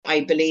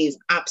I believe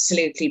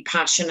absolutely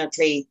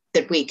passionately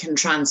that we can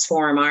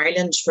transform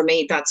Ireland. For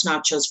me, that's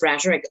not just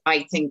rhetoric.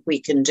 I think we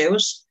can do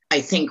it.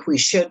 I think we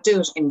should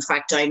do it. In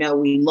fact, I know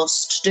we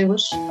must do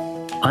it.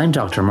 I'm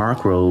Dr.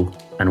 Mark Rowe,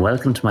 and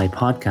welcome to my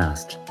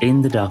podcast,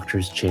 In the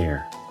Doctor's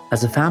Chair.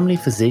 As a family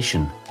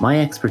physician,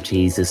 my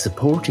expertise is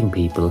supporting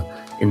people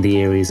in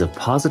the areas of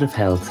positive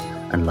health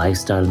and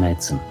lifestyle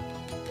medicine.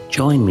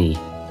 Join me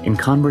in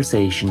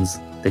conversations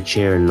that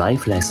share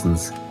life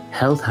lessons,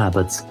 health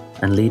habits,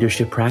 and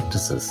leadership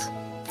practices,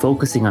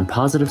 focusing on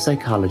positive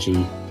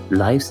psychology,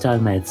 lifestyle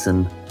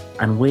medicine,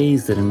 and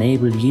ways that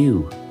enable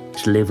you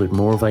to live with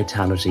more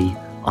vitality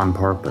on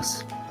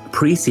purpose.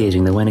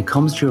 Appreciating that when it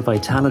comes to your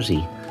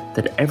vitality,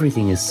 that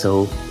everything is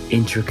so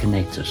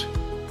interconnected.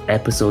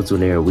 Episodes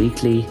will air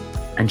weekly,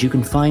 and you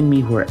can find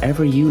me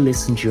wherever you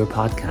listen to your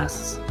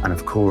podcasts, and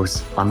of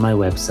course on my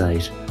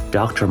website,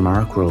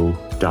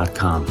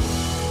 drmarkrowe.com.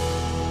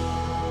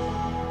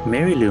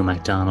 Mary Lou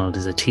McDonald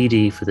is a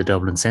TD for the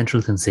Dublin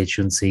Central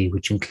constituency,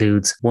 which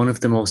includes one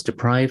of the most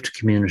deprived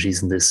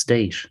communities in this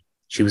state.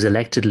 She was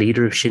elected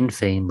leader of Sinn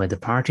Féin by the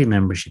party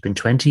membership in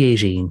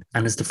 2018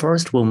 and is the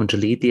first woman to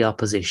lead the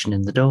opposition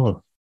in the Dáil.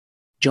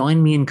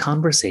 Join me in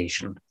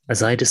conversation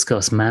as I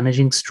discuss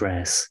managing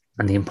stress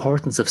and the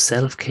importance of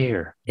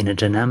self-care in a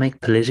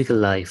dynamic political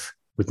life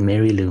with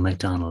Mary Lou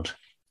McDonald.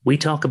 We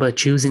talk about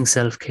choosing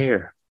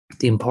self-care,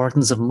 the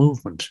importance of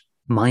movement,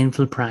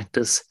 mindful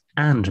practice,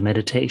 and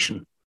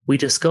meditation. We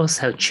discuss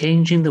how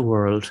changing the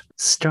world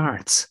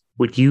starts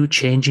with you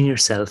changing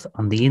yourself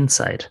on the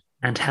inside,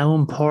 and how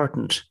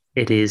important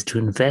it is to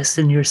invest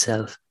in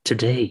yourself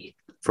today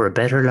for a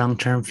better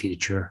long-term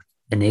future,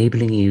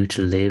 enabling you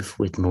to live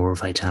with more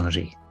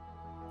vitality.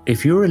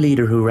 If you're a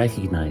leader who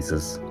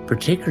recognises,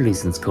 particularly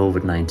since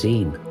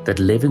COVID-19, that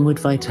living with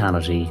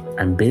vitality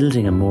and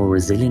building a more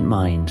resilient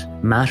mind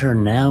matter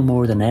now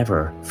more than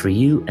ever for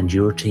you and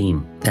your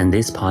team, then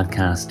this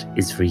podcast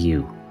is for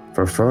you.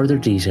 For further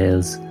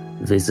details,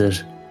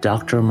 visit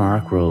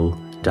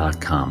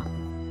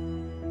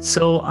drmarkrowe.com.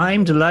 So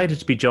I'm delighted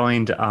to be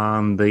joined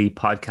on the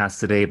podcast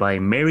today by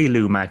Mary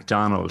Lou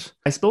McDonald.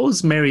 I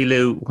suppose, Mary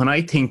Lou, when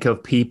I think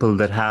of people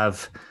that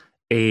have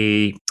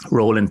a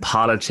role in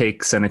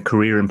politics and a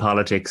career in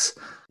politics,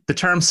 the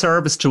term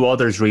service to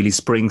others really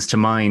springs to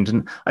mind.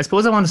 And I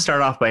suppose I want to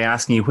start off by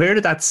asking you, where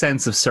did that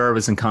sense of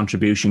service and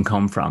contribution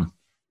come from?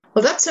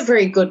 Well, that's a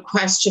very good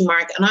question,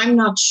 Mark. And I'm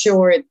not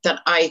sure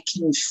that I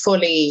can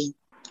fully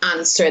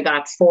answer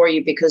that for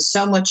you because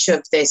so much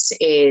of this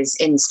is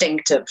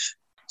instinctive.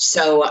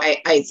 So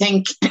I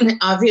think,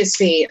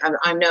 obviously,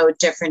 I'm no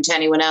different to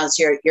anyone else.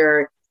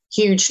 You're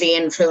hugely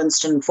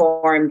influenced and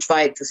formed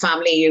by the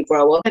family you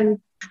grow up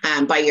in,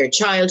 and by your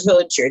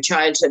childhood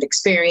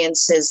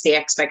experiences, the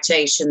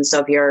expectations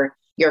of your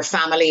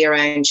family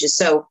around you.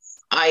 So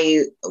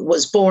I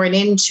was born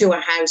into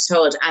a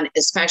household, and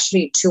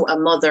especially to a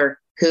mother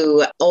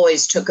who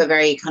always took a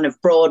very kind of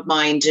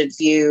broad-minded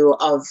view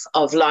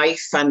of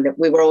life. And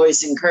we were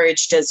always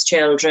encouraged as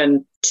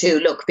children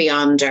to look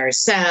beyond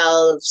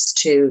ourselves,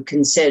 to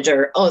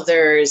consider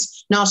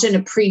others, not in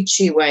a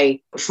preachy way.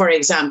 For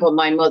example,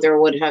 my mother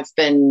would have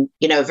been,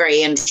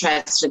 very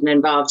interested and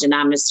involved in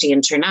Amnesty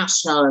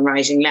International and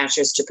writing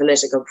letters to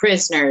political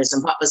prisoners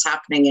and what was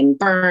happening in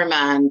Burma.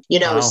 And,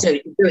 Wow. So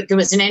there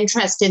was an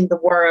interest in the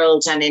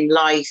world and in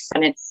life.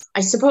 And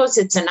I suppose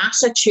it's an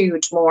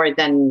attitude more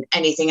than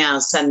anything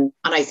else. And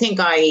I think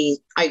I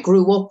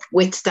grew up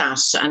with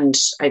that, and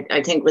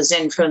I think was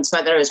influenced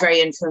by that. I was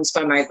very influenced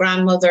by my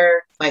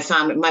grandmother. My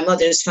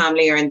mother's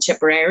family are in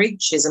Tipperary.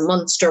 She's a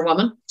Munster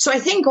woman. So I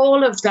think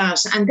all of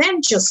that, and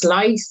then just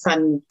life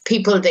and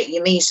people that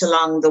you meet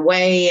along the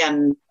way.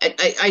 And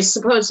I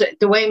suppose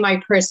the way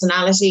my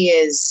personality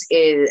is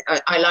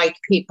I like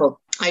people.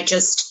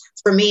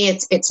 For me,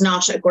 it's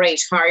not a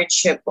great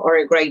hardship or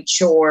a great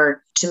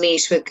chore to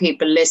meet with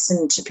people,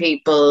 listen to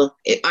people,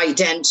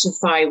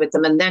 identify with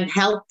them, and then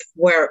help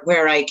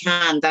where I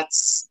can.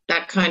 That's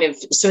that kind of,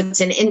 so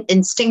it's an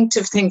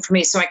instinctive thing for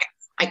me. So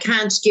I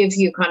can't give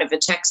you kind of a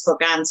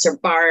textbook answer,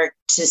 bar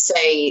to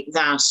say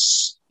that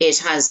it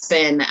has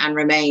been and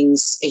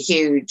remains a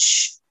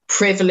huge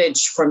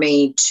privilege for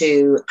me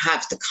to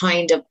have the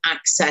kind of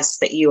access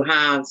that you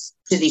have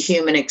to the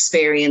human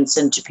experience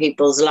and to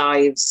people's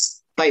lives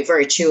by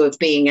virtue of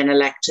being an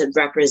elected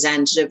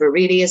representative. It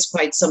really is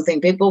quite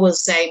something. People will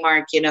say,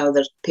 Mark,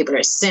 that people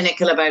are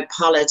cynical about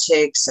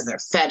politics and they're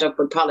fed up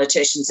with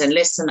politicians. And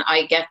listen,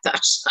 I get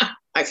that.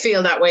 I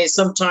feel that way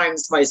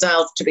sometimes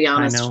myself, to be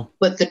honest. I know.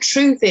 But the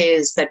truth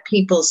is that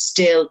people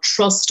still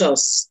trust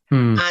us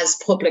as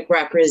public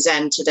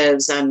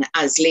representatives and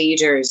as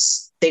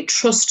leaders. They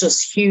trust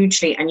us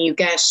hugely, and you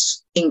get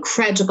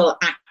incredible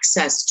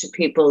access to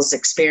people's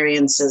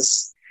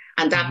experiences.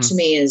 And that to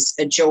me is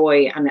a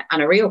joy and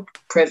a real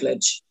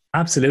privilege.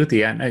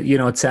 Absolutely. And,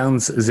 it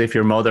sounds as if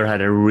your mother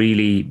had a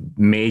really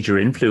major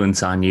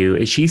influence on you.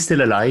 Is she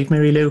still alive,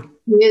 Mary Lou?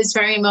 She is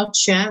very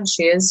much, yeah.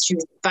 She is.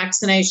 She's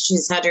vaccinated.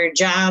 She's had her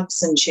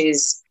jabs, and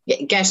she's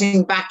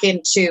getting back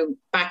into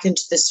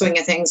the swing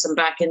of things and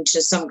back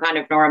into some kind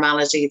of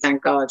normality,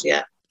 thank God,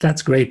 yeah.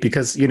 That's great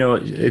because,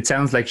 it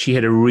sounds like she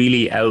had a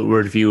really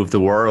outward view of the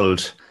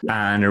world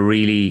and a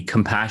really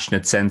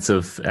compassionate sense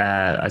of,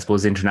 I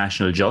suppose,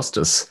 international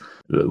justice,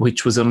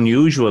 which was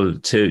unusual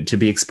to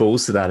be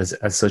exposed to that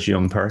as such a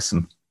young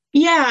person.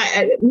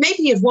 Yeah,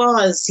 maybe it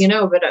was,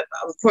 but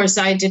of course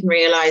I didn't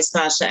realize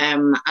that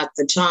at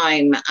the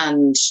time.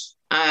 And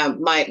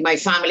my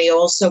family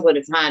also would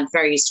have had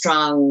very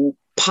strong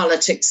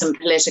politics and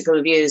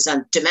political views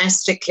and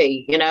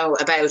domestically,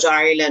 about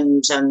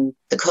Ireland and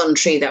the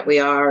country that we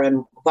are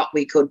and what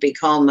we could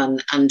become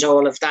and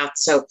all of that.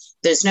 So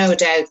there's no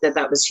doubt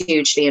that was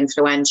hugely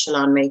influential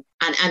on me.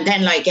 And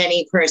then, like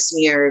any person,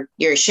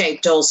 you're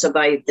shaped also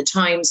by the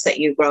times that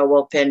you grow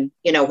up in,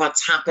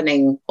 what's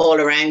happening all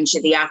around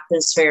you, the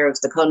atmosphere of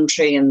the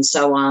country and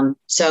so on.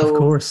 So of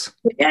course,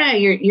 yeah,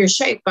 you're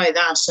shaped by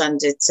that. And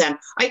it's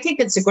I think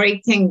it's a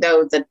great thing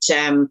though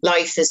that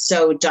life is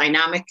so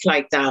dynamic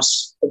like that.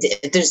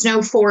 There's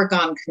no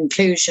foregone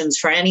conclusions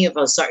for any of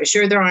us.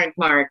 Sure there aren't,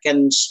 Mark,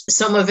 and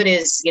some of it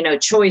is,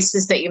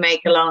 choices that you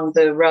make along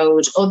the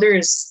road.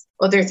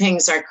 Other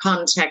things are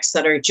contexts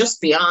that are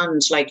just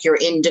beyond like your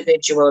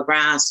individual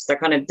grasp. They're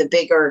kind of the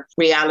bigger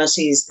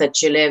realities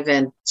that you live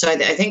in. So I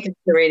think it's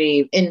a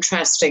really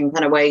interesting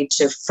kind of way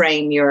to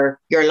frame your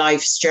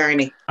life's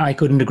journey. I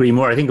couldn't agree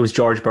more. I think it was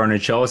George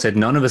Bernard Shaw said,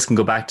 none of us can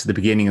go back to the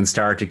beginning and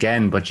start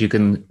again, but you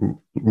can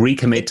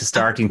recommit to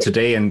starting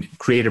today and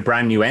create a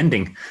brand new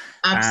ending.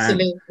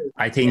 Absolutely. And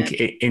I think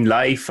in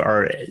life,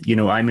 or,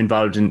 I'm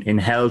involved in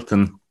health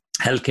and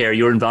healthcare,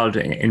 you're involved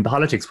in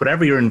politics,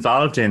 whatever you're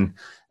involved in,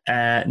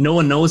 no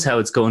one knows how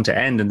it's going to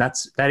end, and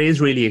that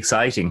is really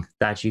exciting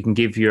that you can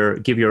give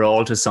your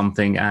all to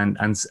something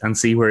and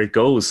see where it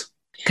goes.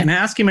 Can I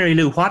ask you, Mary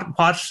Lou, what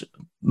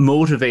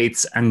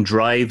motivates and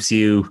drives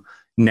you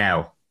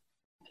now?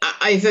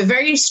 I have a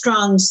very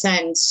strong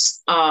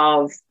sense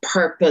of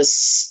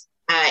purpose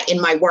in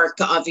my work.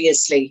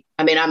 Obviously,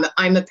 I mean,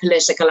 I'm a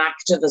political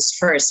activist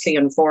firstly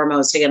and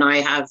foremostly, and I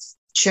have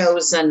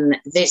chosen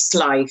this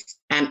life.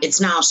 It's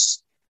not.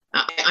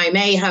 I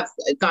may have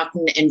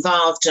gotten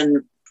involved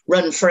and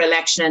run for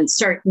election, and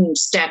certain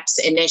steps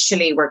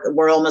initially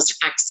were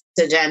almost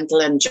accidental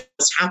and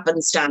just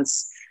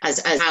happenstance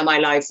as how my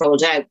life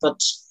rolled out.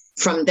 But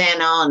from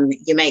then on,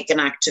 you make an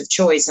active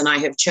choice, and I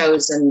have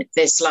chosen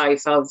this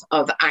life of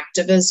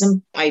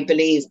activism. I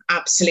believe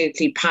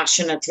absolutely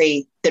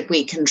passionately that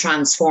we can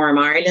transform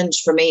Ireland.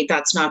 For me,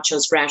 that's not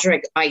just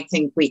rhetoric. I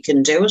think we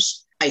can do it.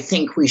 I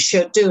think we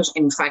should do it.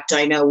 In fact,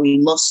 I know we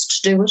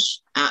must do it.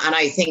 And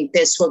I think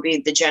this will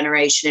be the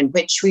generation in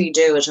which we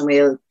do it, and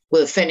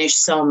we'll finish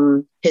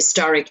some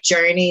historic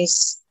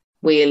journeys.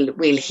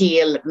 We'll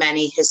heal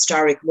many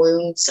historic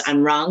wounds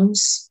and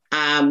wrongs.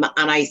 And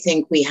I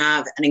think we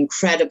have an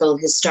incredible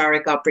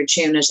historic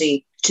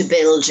opportunity to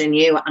build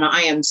anew. And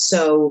I am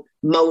so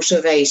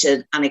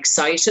motivated and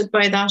excited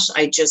by that.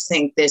 I just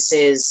think this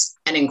is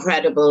an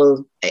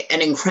incredible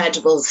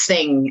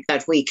thing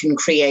that we can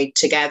create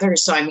together.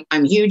 So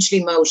I'm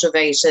hugely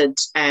motivated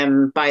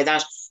by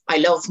that. I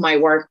love my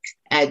work.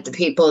 The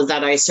people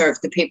that I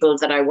serve, the people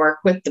that I work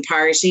with, the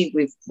party,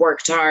 we've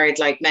worked hard,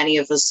 like many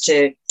of us,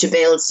 to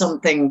build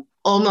something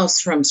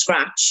almost from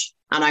scratch.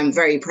 And I'm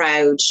very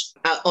proud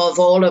of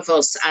all of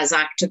us as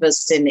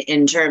activists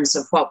in terms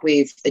of what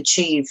we've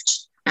achieved.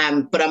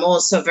 But I'm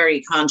also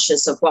very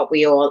conscious of what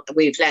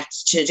we've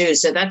left to do.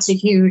 So that's a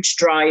huge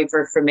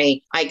driver for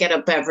me. I get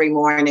up every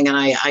morning and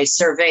I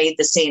survey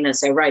the scene and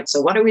say, right, so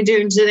what are we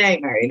doing today,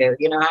 Mary Lou?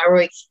 How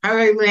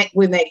are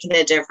we making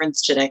a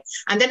difference today?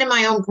 And then in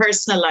my own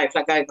personal life,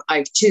 like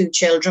I've two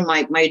children.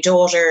 My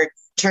daughter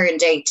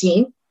turned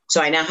 18. So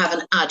I now have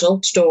an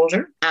adult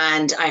daughter,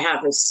 and I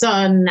have a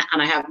son,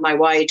 and I have my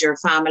wider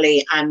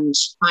family, and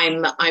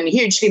I'm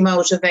hugely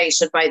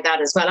motivated by that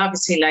as well.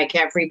 Obviously, like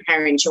every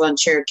parent, you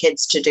want your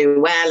kids to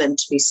do well and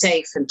to be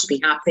safe and to be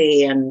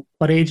happy. And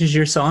what age is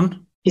your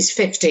son? He's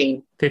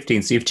 15.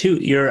 15. So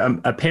you're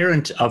a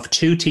parent of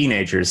two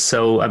teenagers.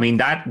 So I mean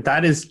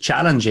that is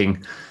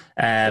challenging.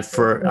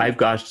 I've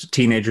got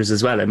teenagers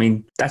as well. I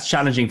mean, that's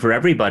challenging for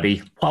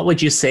everybody. What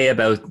would you say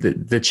about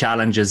the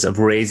challenges of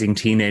raising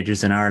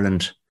teenagers in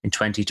Ireland in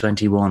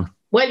 2021?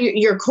 Well,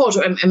 you're caught.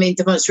 I mean,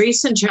 the most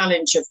recent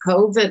challenge of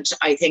COVID,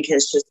 I think,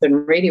 has just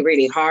been really,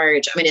 really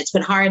hard. I mean, it's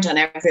been hard on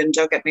everyone,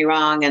 don't get me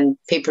wrong, and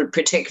people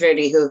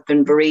particularly who have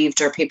been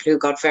bereaved or people who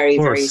got very,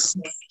 very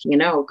sick,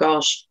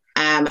 gosh.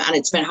 And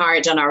it's been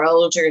hard on our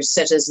older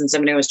citizens. I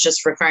mean, I was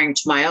just referring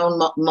to my own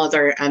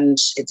mother, and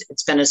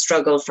it's been a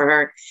struggle for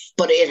her.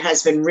 But it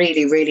has been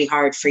really, really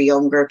hard for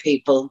younger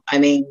people. I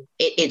mean,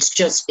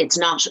 it's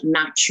not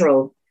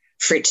natural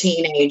for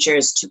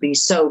teenagers to be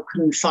so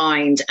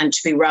confined and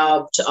to be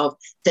robbed of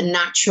the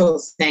natural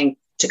thing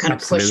to kind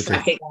of push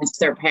back against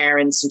their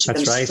parents and to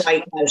kind of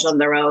strike out on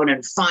their own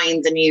and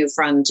find the new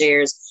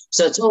frontiers.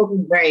 So it's all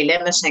been very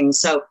limiting.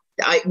 So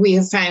we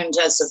have found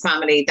as a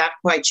family that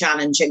quite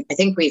challenging. I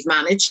think we've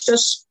managed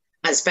it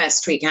as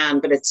best we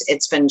can, but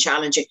it's been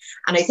challenging.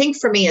 And I think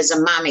for me as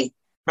a mammy,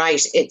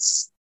 right,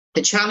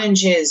 the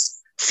challenge is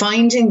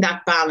finding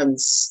that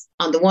balance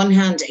on the one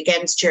hand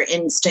against your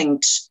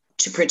instinct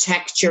to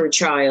protect your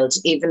child,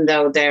 even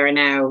though they're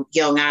now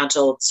young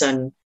adults,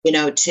 and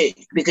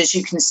because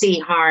you can see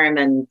harm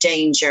and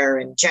danger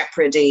and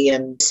jeopardy.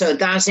 And so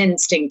that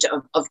instinct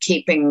of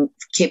keeping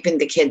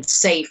the kids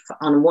safe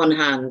on one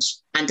hand,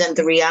 and then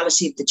the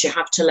reality that you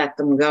have to let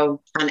them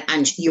go.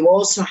 And you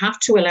also have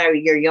to allow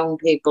your young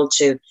people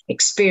to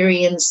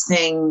experience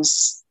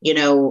things,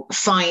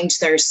 find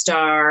their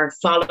star,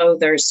 follow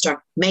their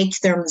star, make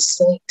their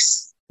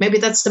mistakes. Maybe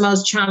that's the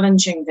most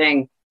challenging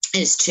thing,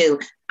 is to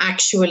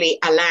actually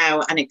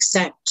allow and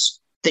accept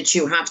that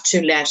you have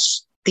to let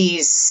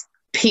these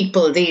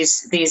people,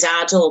 these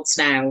adults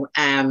now,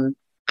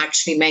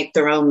 actually make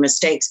their own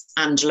mistakes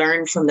and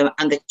learn from them,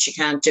 and that you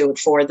can't do it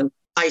for them.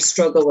 I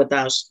struggle with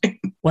that.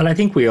 Well, I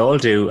think we all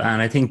do.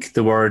 And I think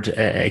the word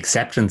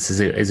acceptance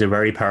is a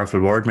very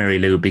powerful word, Mary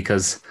Lou,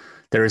 because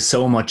there is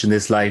so much in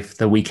this life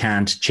that we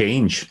can't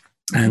change,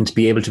 and to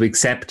be able to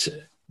accept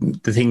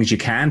the things you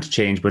can't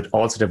change, but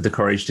also to have the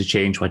courage to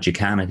change what you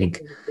can, I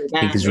think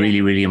is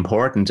really, really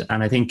important.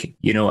 And I think,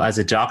 as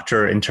a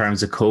doctor, in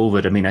terms of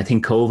COVID, I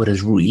think COVID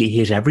has really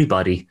hit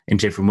everybody in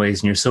different ways.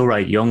 And you're so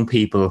right. Young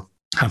people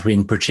have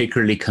been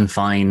particularly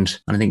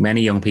confined. And I think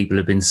many young people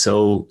have been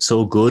so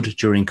good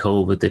during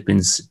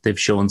COVID. They've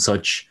shown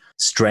such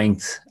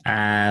strength,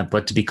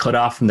 but to be cut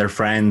off from their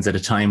friends at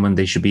a time when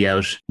they should be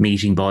out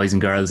meeting boys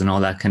and girls and all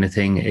that kind of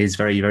thing is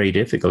very, very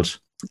difficult.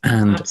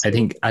 And absolutely. I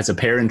think as a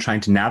parent,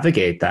 trying to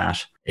navigate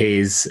that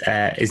is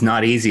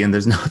not easy, and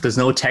there's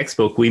no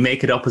textbook. We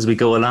make it up as we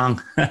go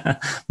along,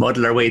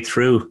 muddle our way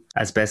through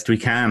as best we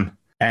can.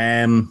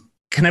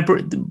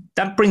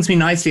 That brings me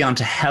nicely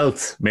onto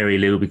health, Mary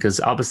Lou, because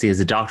obviously as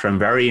a doctor, I'm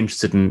very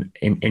interested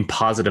in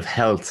positive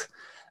health.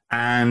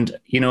 And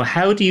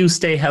how do you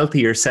stay healthy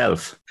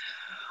yourself?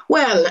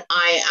 Well,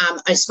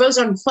 I suppose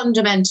I'm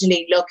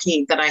fundamentally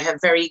lucky that I have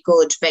very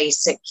good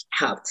basic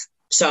health.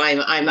 So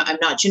I'm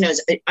not,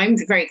 I'm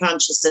very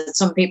conscious that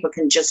some people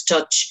can just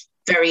touch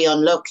very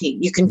unlucky.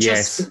 You can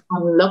just be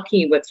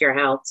unlucky with your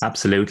health.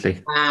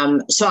 Absolutely.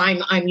 So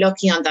I'm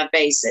lucky on that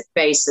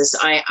basis.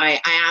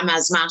 I am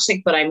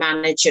asthmatic, but I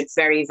manage it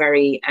very,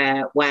 very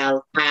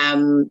well.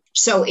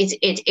 So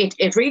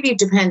it really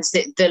depends.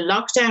 The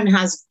lockdown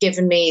has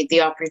given me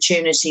the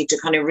opportunity to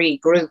kind of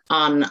regroup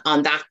on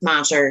that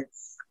matter,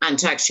 and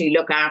to actually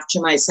look after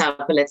myself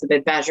a little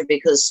bit better,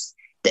 because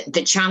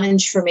the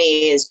challenge for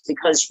me is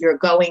because you're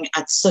going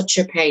at such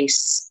a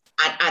pace,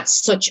 at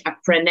such a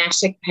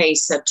frenetic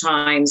pace at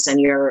times, and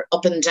you're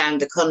up and down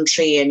the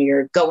country and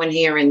you're going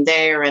here and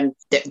there, and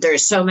there are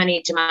so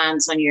many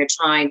demands on your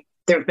time.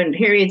 There have been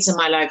periods in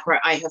my life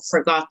where I have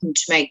forgotten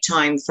to make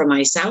time for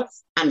myself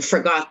and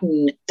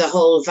forgotten the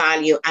whole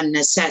value and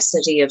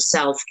necessity of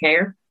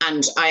self-care.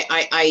 And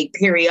I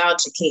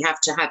periodically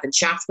have to have a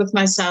chat with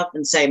myself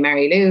and say,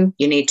 Mary Lou,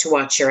 you need to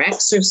watch your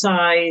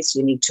exercise,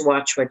 you need to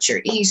watch what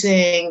you're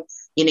eating,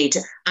 you need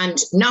to, and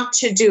not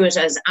to do it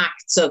as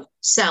acts of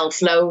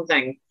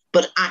self-loathing,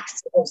 but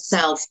acts of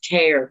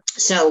self-care.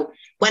 So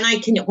when I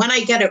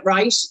get it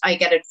right, I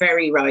get it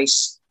very right.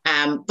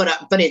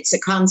 But it's a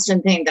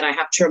constant thing that I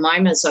have to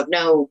remind myself,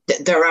 no,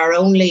 there are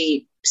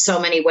only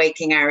so many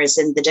waking hours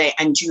in the day,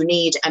 and you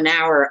need an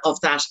hour of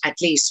that at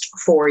least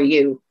for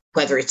you,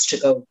 whether it's to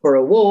go for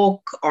a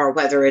walk, or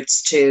whether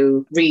it's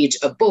to read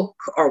a book,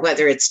 or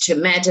whether it's to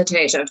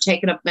meditate. I've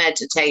taken up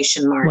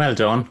meditation, Mark. Well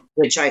done.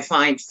 Which I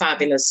find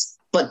fabulous.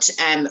 But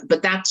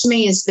that to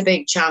me is the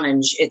big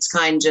challenge. It's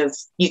kind of,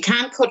 you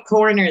can't cut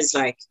corners,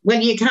 well,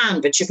 you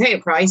can, but you pay a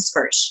price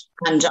for it.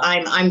 And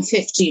I'm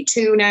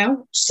 52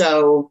 now,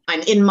 so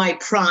I'm in my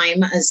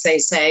prime, as they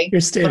say.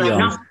 You're still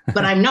young.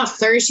 I'm not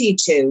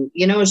 32.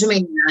 You know what I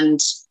mean?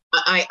 And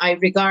I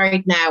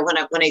regard now,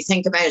 when I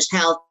think about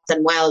health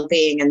and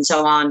well-being and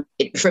so on,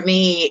 for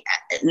me,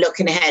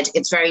 looking ahead,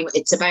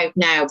 it's about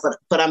now,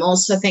 but I'm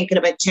also thinking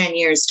about 10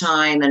 years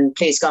time, and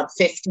please God,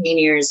 15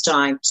 years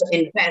time. So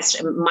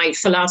invest. My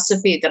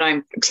philosophy that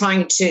I'm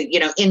trying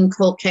to,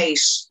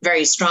 inculcate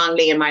very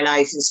strongly in my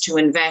life is to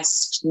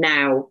invest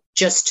now,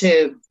 just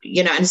to,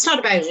 and it's not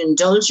about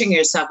indulging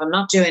yourself. I'm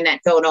not doing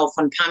that, going off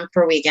on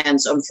pamper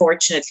weekends,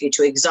 unfortunately,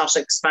 to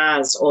exotic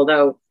spas,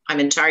 although I'm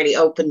entirely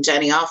open to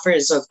any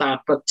offers of that.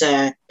 But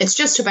it's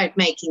just about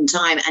making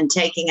time and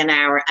taking an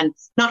hour, and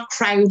not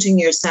crowding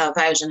yourself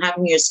out and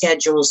having your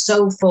schedule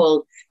so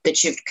full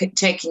that you've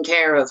taken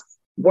care of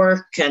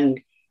work and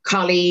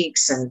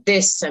colleagues and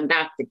this and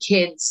that, the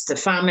kids, the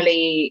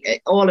family,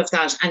 all of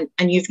that.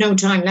 And you've no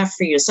time left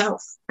for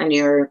yourself, and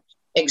you're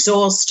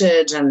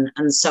exhausted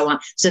and so on.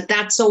 So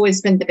that's always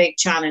been the big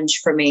challenge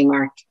for me,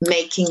 Mark,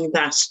 making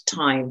that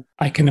time.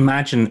 I can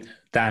imagine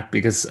that,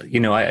 because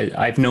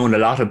I've known a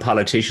lot of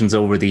politicians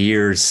over the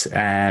years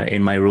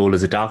in my role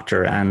as a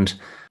doctor, and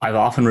I've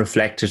often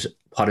reflected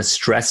what a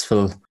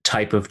stressful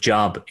type of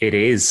job it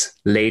is.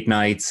 Late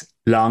nights,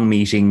 long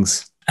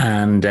meetings,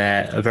 and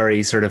a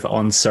very sort of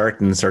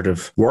uncertain sort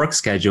of work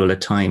schedule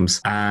at times.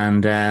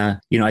 And,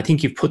 I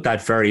think you've put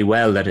that very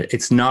well, that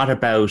it's not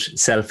about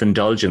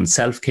self-indulgence.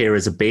 Self-care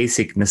is a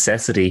basic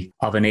necessity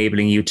of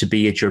enabling you to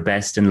be at your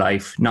best in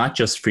life, not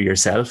just for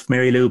yourself,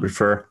 Mary Lou, but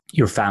for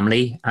your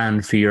family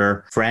and for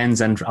your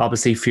friends and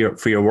obviously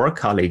for your work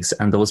colleagues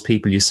and those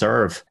people you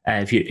serve.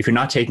 If you're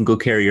not taking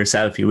good care of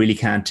yourself, you really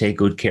can't take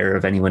good care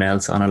of anyone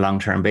else on a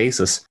long-term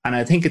basis. And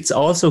I think it's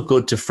also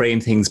good to frame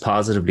things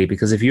positively,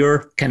 because if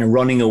you're kind of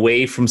running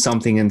away from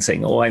something and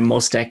saying, oh, I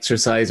must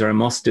exercise or I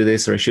must do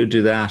this or I should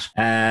do that,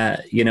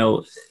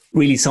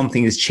 really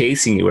something is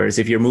chasing you. Whereas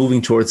if you're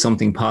moving towards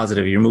something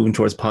positive, you're moving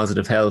towards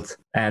positive health,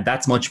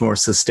 that's much more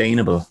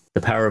sustainable.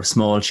 The power of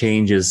small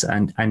changes.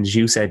 And as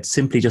you said,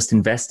 simply just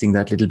investing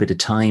that little bit of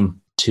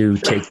time to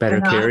take better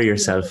care of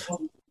yourself.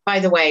 By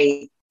the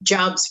way,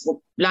 jobs,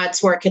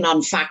 lads working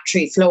on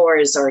factory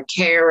floors or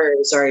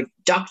carers or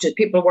doctors,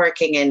 people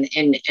working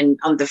in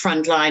on the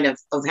front line of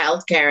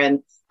healthcare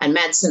and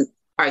medicine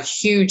are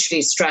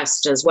hugely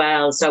stressed as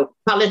well. So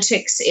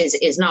politics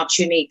is not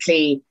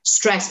uniquely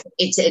stressed.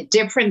 It's a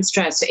different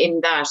stress in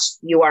that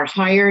you are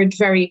hired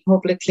very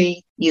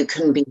publicly. You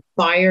can be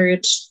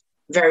fired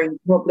very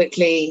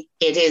publicly.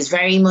 It is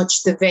very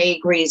much the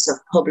vagaries of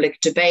public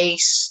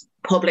debate,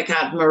 public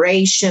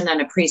admiration and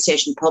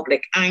appreciation,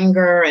 public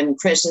anger and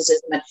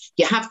criticism.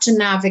 You have to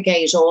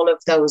navigate all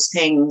of those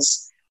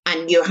things,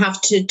 and you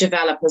have to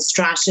develop a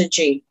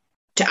strategy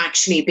to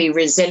actually be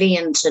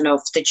resilient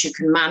enough that you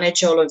can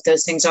manage all of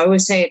those things. I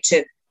always say it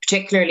to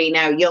particularly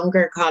now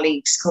younger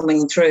colleagues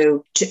coming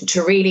through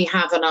to really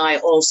have an eye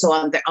also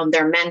on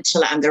their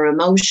mental and their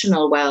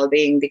emotional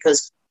well-being,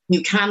 because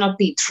you cannot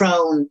be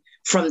thrown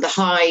from the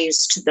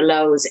highs to the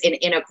lows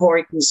in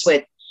accordance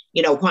with,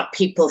 what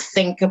people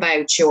think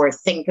about you or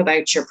think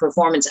about your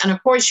performance. And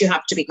of course, you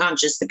have to be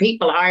conscious. The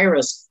people hire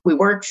us. We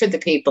work for the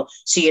people.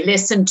 So you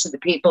listen to the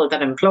people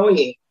that employ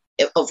you,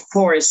 of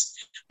course.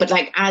 But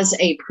like as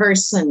a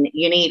person,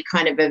 you need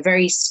kind of a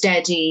very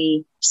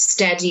steady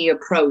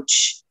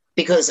approach,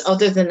 because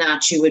other than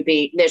that, you would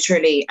be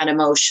literally an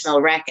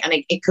emotional wreck. And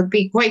it could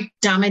be quite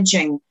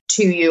damaging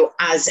to you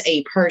as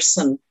a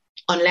person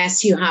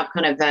unless you have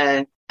kind of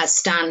a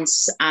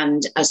stance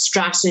and a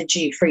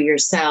strategy for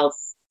yourself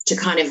to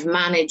kind of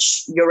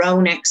manage your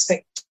own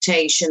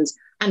expectations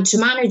and to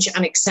manage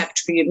and accept.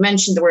 For you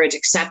mentioned the word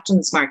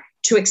acceptance, Mark,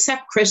 to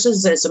accept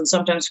criticism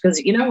sometimes, because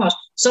you know what?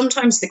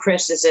 Sometimes the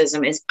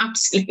criticism is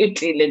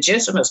absolutely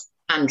legitimate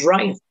and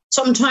right.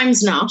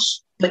 Sometimes not,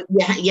 but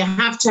you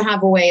have to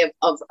have a way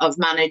of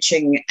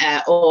managing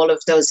all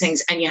of those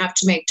things, and you have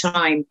to make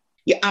time.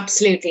 You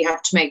absolutely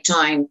have to make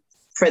time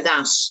for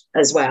that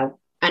as well.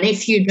 And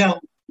if you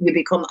don't, you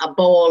become a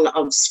ball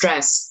of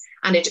stress,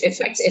 and it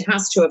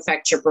has to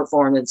affect your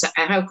performance.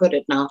 How could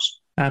it not?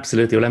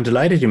 Absolutely. Well, I'm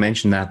delighted you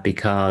mentioned that,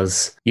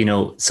 because,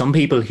 some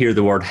people hear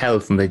the word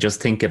health and they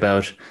just think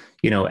about,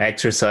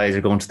 exercise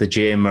or going to the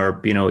gym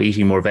or,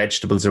 eating more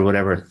vegetables or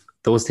whatever.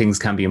 Those things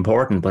can be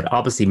important, but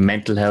obviously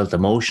mental health,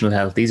 emotional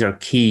health, these are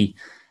key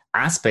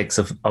aspects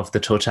of the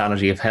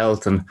totality of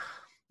health. And,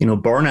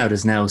 burnout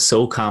is now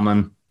so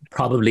common.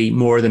 Probably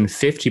more than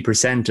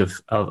 50%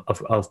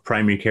 of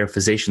primary care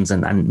physicians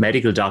and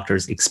medical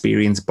doctors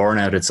experience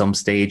burnout at some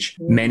stage.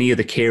 Many of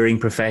the caring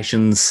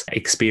professions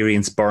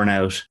experience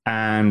burnout,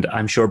 and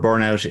I'm sure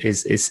burnout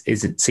is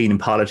seen in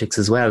politics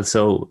as well.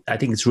 So I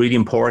think it's really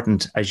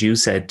important, as you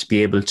said, to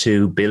be able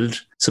to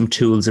build some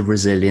tools of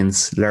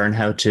resilience, learn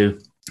how to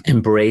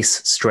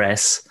embrace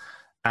stress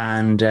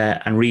and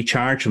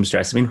recharge from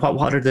stress. I mean,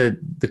 what are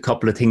the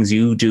couple of things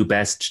you do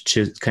best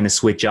to kind of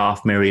switch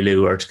off, Mary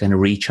Lou, or to kind of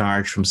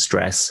recharge from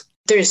stress?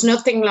 There's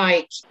nothing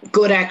like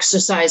good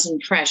exercise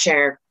and fresh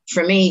air.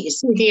 For me, you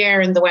see the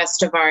air in the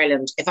west of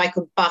Ireland. If I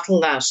could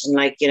bottle that and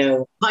pipe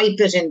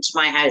it into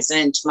my house and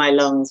into my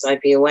lungs,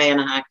 I'd be away in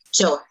a hack.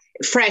 So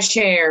fresh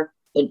air,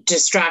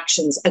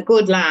 distractions, a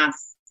good laugh.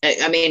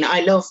 I mean,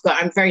 I'm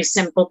a very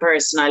simple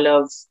person. I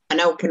love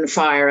an open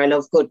fire. I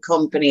love good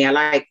company. I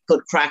like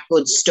good crack,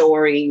 good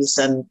stories,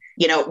 and,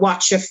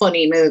 watch a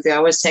funny movie. I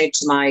always say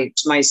to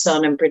my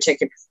son in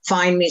particular,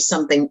 find me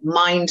something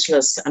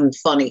mindless and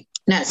funny.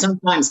 Now,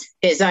 sometimes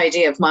his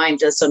idea of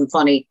mindless and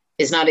funny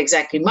is not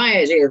exactly my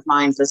idea of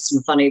mindless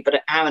and funny,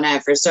 but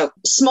however. So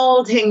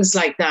small things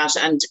like that.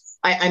 And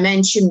I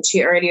mentioned to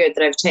you earlier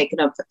that I've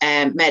taken up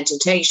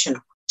meditation.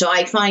 So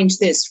I find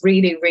this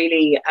really,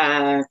 really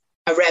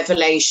a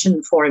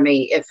revelation for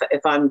me,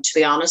 if I'm to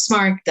be honest,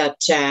 Mark, that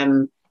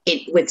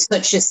with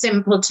such a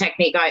simple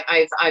technique,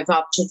 I've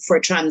opted for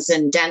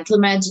transcendental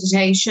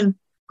meditation,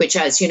 which,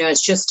 as you know,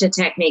 is just a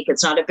technique.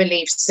 It's not a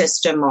belief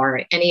system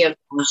or any of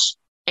that.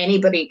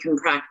 Anybody can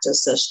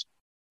practice it.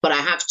 But I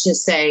have to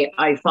say,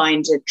 I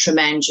find it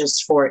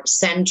tremendous for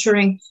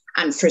centering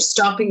and for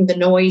stopping the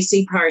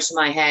noisy part of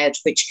my head,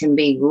 which can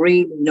be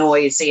really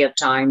noisy at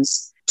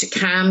times, to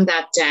calm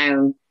that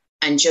down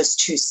and just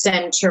to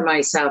center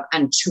myself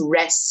and to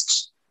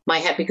rest my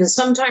head, because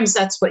sometimes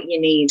that's what you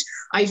need.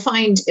 I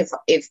find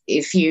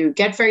if you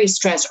get very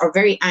stressed or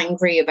very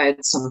angry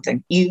about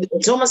something,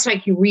 it's almost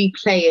like you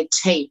replay a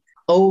tape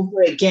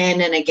over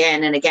again and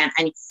again and again,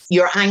 and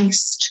your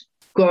angst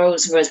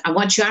grows. And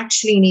what you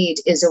actually need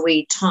is a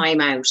wee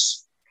time out.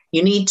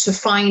 You need to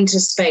find a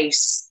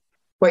space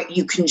where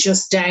you can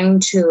just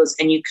down tools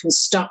and you can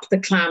stop the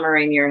clamor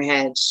in your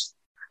head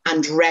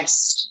and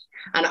rest.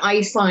 And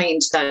I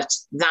find that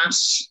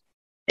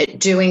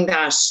doing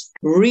that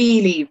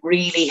really,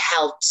 really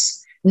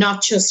helps,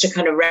 not just to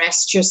kind of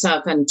rest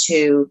yourself and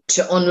to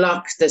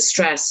unlock the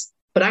stress,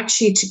 but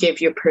actually to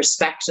give you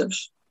perspective,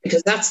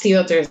 because that's the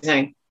other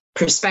thing.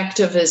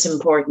 Perspective is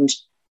important.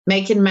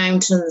 Making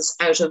mountains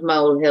out of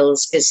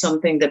molehills is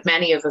something that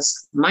many of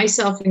us,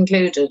 myself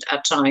included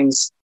at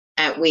times,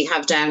 we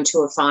have down to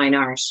a fine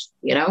art,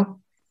 you know?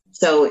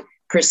 So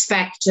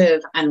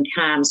perspective and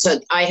calm. So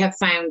I have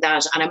found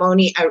that, and I'm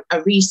only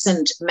a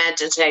recent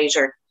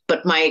meditator,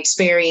 but my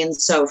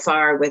experience so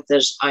far with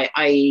it,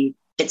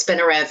 it's been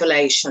a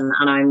revelation,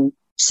 and I'm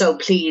so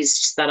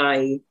pleased that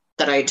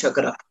I took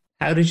it up.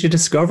 How did you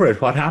discover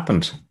it? What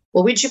happened?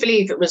 Well, would you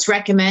believe it was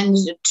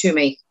recommended to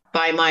me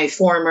by my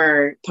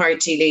former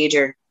party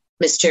leader,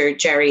 Mr.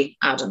 Gerry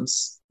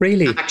Adams.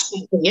 Really?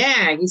 Actually,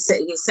 yeah, he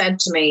said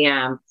to me,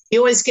 he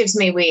always gives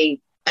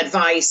me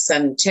advice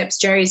and tips.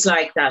 Gerry's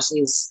like that.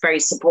 He's very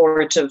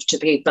supportive to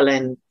people,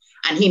 and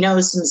he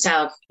knows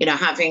himself, you know,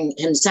 having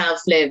himself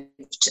lived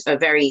a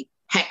very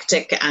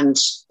hectic and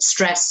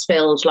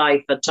stress-filled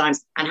life at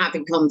times, and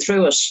having come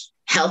through it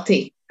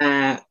healthy.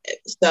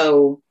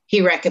 So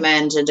he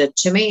recommended it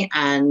to me,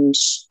 and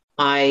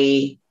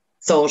I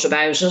thought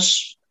about it.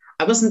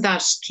 I wasn't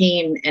that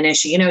keen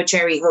initially. You know,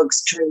 Gerry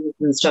hugs trees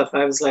and stuff.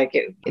 I was like,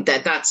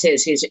 that's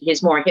his.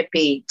 He's more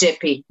hippy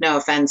dippy. No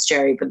offense,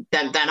 Gerry, but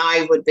than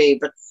I would be.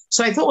 But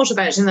so I thought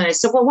about it, and then I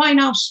said, well, why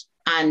not?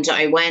 And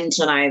I went,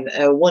 and I have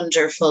a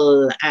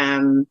wonderful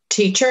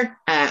teacher,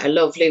 a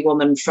lovely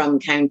woman from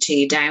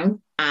County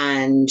Down,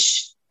 and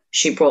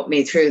she brought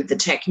me through the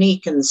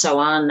technique and so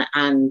on.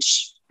 And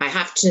I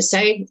have to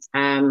say,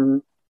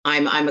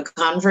 I'm a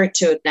convert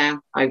to it now.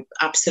 I've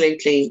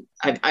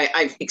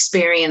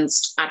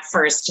experienced at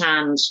first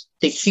hand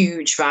the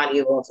huge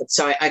value of it.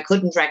 So I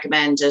couldn't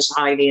recommend it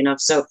highly enough.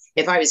 So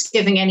if I was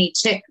giving any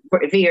tip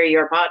via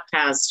your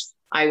podcast,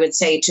 I would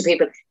say to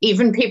people,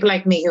 even people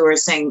like me who are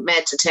saying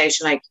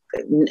meditation, like,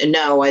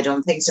 no, I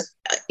don't think so.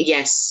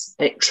 Yes,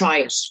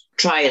 try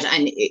it.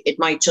 And it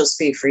might just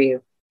be for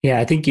you. Yeah,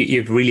 I think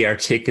you've really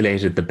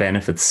articulated the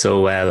benefits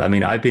so well. I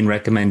mean, I've been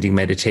recommending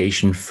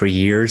meditation for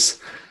years.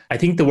 I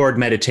think the word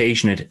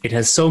meditation, it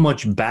has so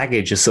much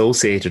baggage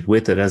associated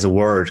with it as a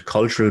word,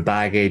 cultural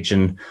baggage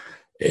and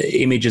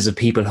images of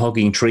people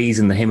hugging trees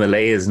in the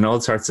Himalayas and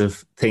all sorts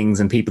of things.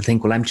 And people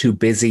think, well, I'm too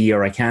busy,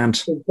 or I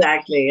can't.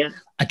 Exactly. Yeah.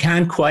 I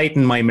can't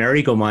quieten my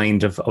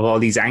merry-go-mind of all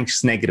these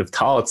anxious negative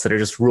thoughts that are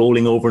just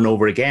rolling over and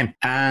over again.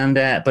 And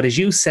but as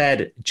you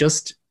said,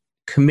 just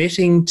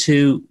committing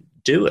to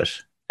do it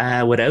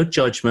without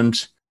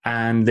judgment,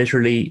 and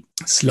literally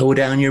slow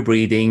down your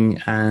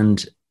breathing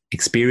and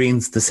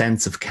experience the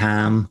sense of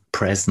calm,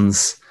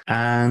 presence.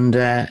 And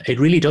it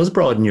really does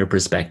broaden your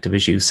perspective,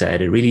 as you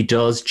said. It really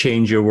does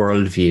change your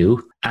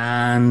worldview.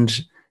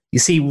 And you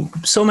see,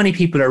 so many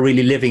people are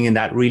really living in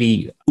that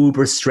really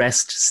uber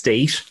stressed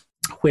state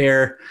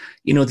where,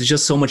 you know, there's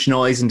just so much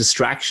noise and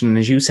distraction. And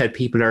as you said,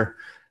 people are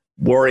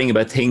worrying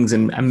about things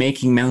and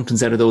making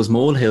mountains out of those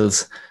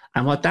molehills.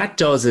 And what that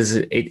does is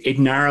it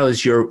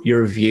narrows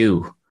your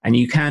view, and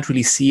you can't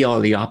really see all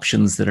the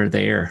options that are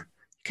there.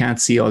 You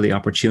can't see all the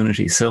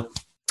opportunities. So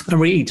I'm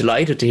really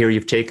delighted to hear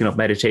you've taken up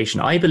meditation.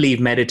 I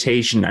believe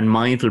meditation and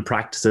mindful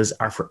practices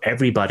are for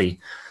everybody.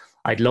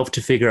 I'd love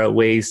to figure out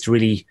ways to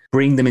really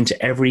bring them into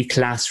every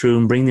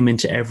classroom, bring them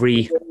into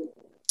every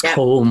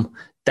home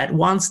that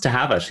wants to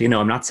have it. You know,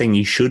 I'm not saying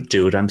you should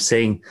do it. I'm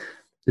saying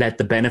let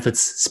the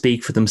benefits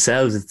speak for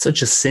themselves. It's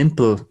such a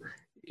simple,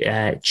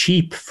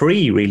 cheap,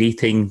 free really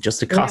thing, just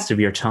the cost of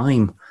your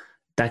time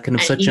that can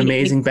have such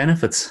amazing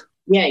benefits.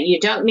 Yeah, you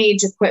don't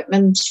need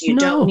equipment. You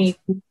don't need.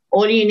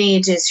 All you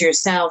need is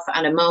yourself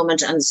and a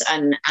moment,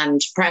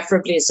 and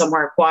preferably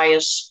somewhere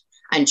quiet,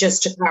 and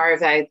just to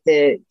carve out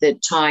the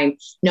time.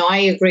 No, I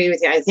agree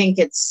with you. I think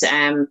it's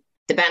the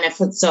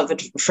benefits of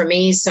it for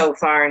me so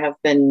far have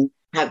been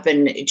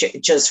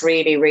just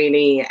really,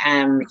 really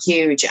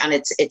huge, and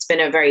it's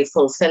been a very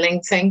fulfilling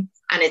thing.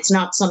 And it's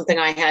not something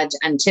I had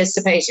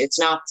anticipated. It's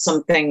not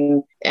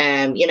something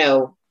you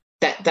know,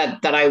 that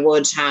I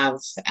would have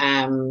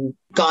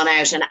gone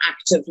out and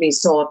actively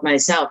sought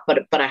myself.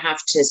 But I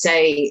have to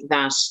say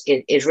that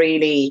it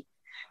really,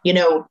 you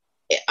know,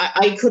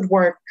 I could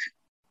work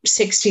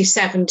 60,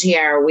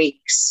 70-hour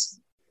weeks,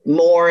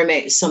 more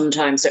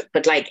sometimes,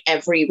 but like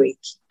every week,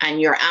 and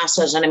you're at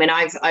it. And I mean,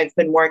 I've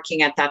been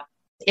working at that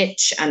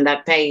pitch and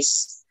that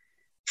pace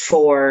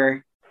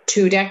for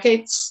 2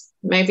 decades,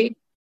 maybe.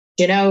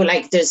 You know,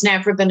 like there's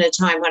never been a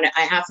time when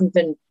I haven't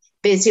been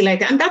busy like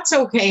that. And that's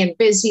okay. And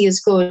busy is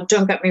good.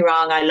 Don't get me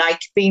wrong. I like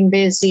being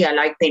busy. I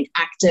like being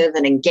active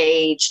and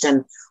engaged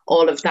and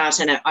all of that.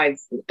 And I've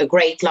a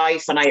great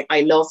life, and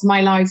I love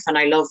my life, and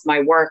I love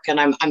my work, and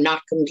I'm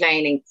not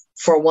complaining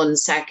for 1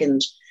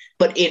 second.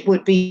 But it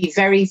would be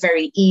very,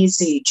 very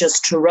easy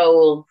just to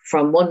roll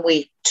from 1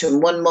 week to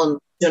 1 month.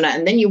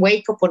 And then you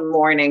wake up one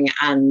morning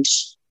and,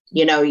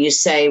 you know, you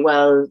say,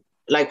 well,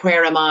 like,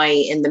 where am I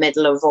in the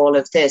middle of all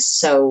of this?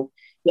 So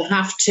you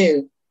have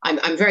to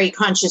I'm very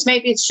conscious.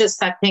 Maybe it's just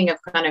that thing of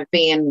kind of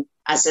being,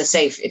 as I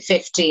say,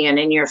 50 and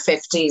in your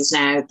 50s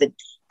now,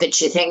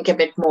 that you think a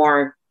bit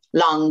more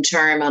long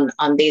term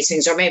on these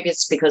things. Or maybe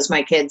it's because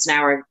my kids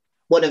now are,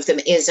 one of them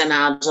is an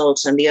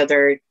adult and the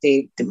other,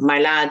 my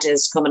lad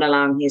is coming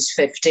along, he's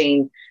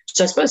 15.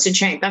 So I suppose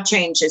that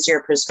changes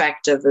your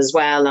perspective as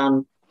well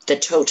on the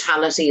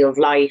totality of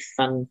life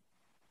and,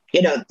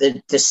 you know,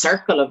 the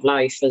circle of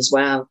life as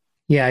well.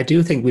 Yeah, I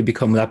do think we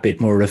become that bit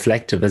more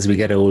reflective as we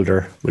get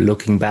older. We're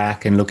looking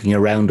back and looking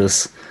around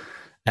us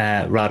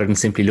rather than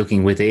simply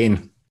looking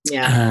within.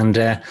 Yeah.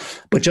 And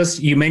but just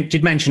you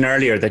did mention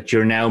earlier that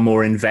you're now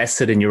more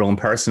invested in your own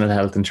personal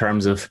health in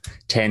terms of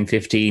 10,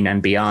 15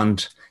 and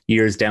beyond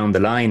years down the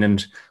line.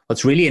 And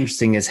what's really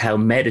interesting is how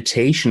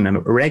meditation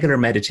and regular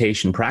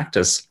meditation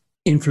practice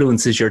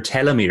influences your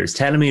telomeres.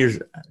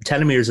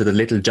 Telomeres are the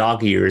little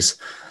dog ears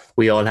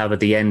we all have at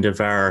the end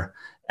of our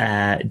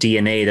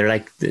DNA. They're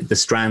like the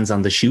strands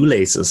on the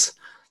shoelaces,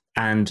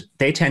 and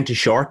they tend to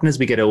shorten as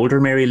we get older,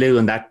 Mary Lou,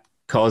 and that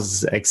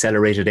causes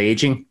accelerated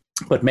aging.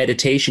 But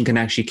meditation can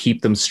actually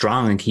keep them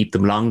strong and keep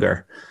them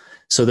longer.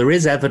 So there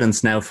is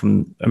evidence now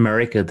from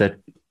America that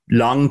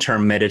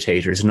long-term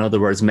meditators, in other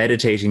words,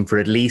 meditating for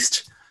at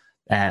least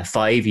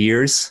 5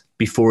 years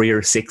before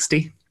you're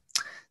 60,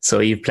 so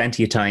you've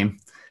plenty of time,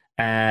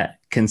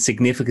 can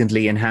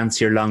significantly enhance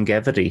your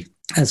longevity,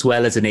 as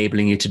well as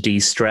enabling you to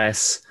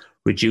de-stress,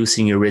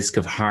 reducing your risk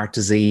of heart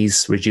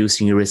disease,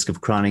 reducing your risk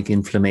of chronic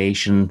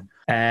inflammation,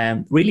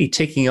 really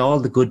ticking all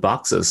the good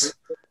boxes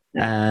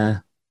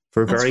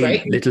for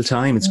very little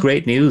time. It's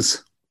great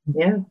news.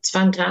 Yeah, it's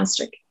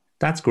fantastic.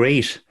 That's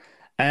great.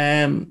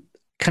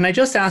 Can I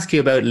just ask you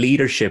about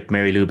leadership,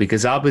 Mary Lou?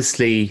 Because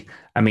obviously,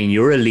 I mean,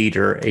 you're a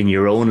leader in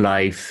your own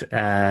life,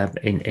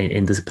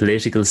 in the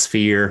political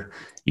sphere.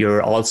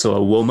 You're also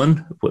a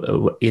woman,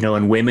 you know,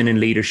 and women in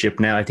leadership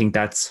now, I think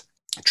that's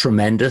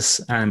tremendous,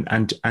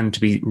 and to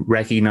be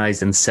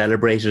recognized and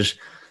celebrated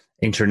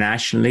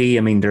internationally.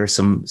 I mean, there are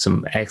some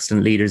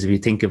excellent leaders. If you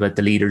think about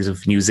the leaders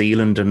of New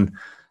Zealand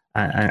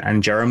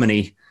and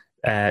Germany,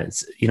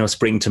 you know,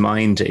 spring to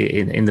mind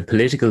in the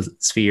political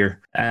sphere.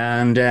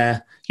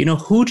 And you know,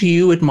 who do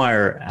you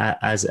admire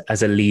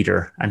as a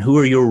leader, and who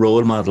are your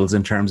role models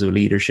in terms of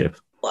leadership?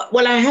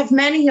 Well, I have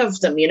many of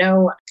them, you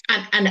know,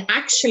 and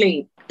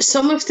actually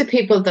some of the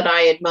people that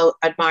I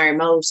admire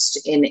most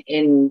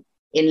in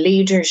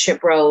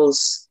leadership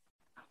roles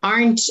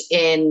aren't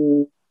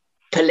in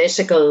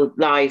political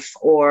life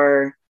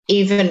or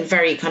even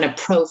very kind of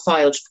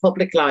profiled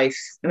public life.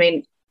 I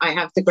mean, I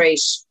have the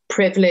great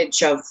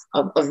privilege of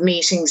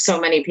meeting so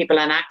many people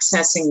and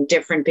accessing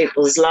different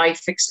people's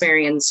life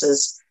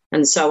experiences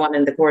and so on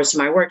in the course of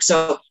my work.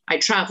 So I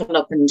travel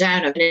up and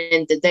down. I've been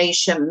in the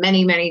Daisha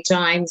many, many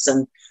times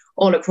and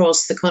all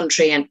across the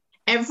country. And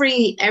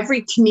every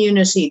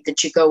community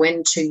that you go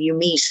into, you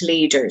meet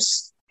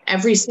leaders,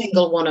 every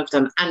single one of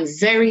them. And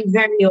very,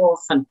 very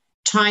often,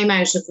 time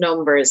out of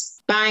numbers,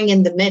 bang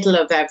in the middle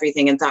of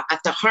everything. And at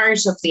the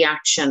heart of the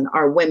action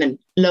are women,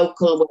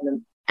 local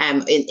women,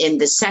 in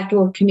the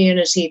settled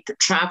community, the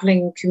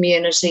traveling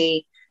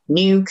community,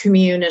 new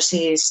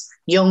communities,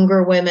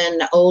 younger women,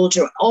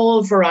 older,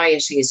 all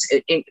varieties,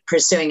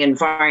 pursuing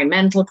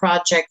environmental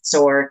projects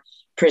or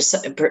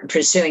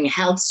pursuing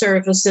health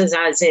services,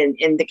 as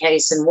in the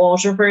case in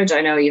Waterford.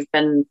 I know you've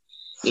been,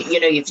 you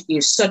know,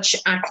 you've such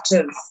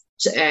active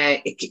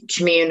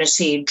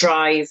community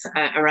drive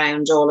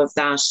around all of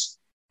that.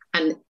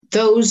 And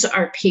those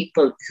are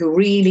people who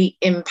really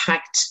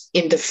impact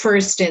in the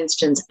first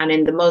instance and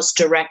in the most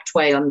direct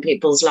way on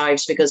people's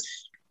lives, because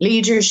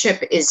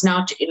leadership is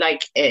not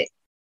like a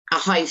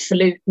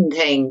highfalutin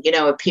thing, you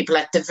know, people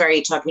at the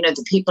very top, you know,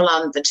 the people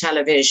on the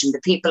television,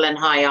 the people in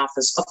high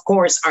office, of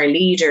course, are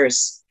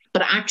leaders,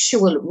 but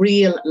actual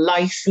real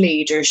life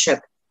leadership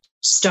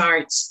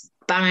starts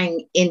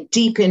bang in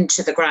deep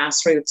into the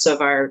grassroots of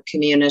our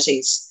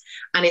communities.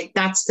 And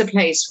that's the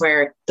place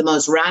where the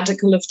most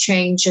radical of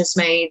change is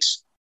made.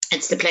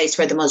 It's the place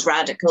where the most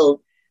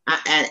radical,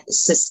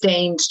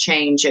 sustained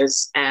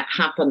changes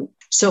happen.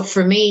 So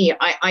for me,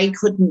 I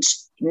couldn't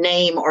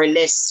name or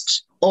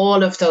list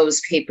all of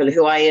those people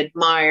who I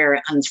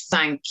admire and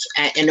thank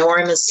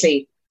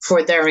enormously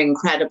for their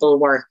incredible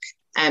work.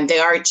 And they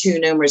are too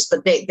numerous,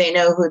 but they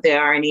know who they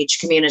are in each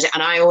community.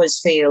 And I always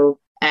feel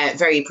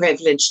very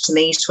privileged to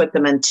meet with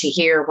them and to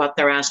hear what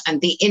they're at.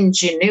 And the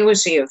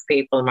ingenuity of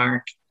people,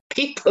 Mark.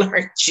 People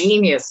are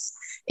genius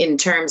in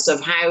terms of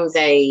how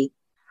they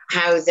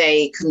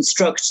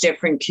construct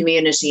different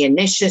community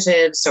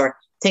initiatives or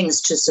things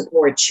to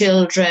support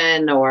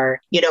children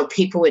or, you know,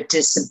 people with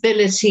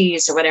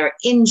disabilities or whatever,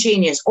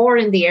 ingenious, or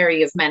in the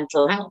area of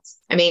mental health.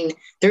 I mean,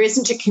 there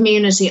isn't a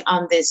community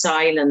on this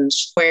island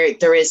where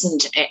there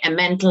isn't a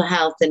mental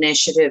health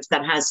initiative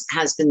that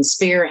has been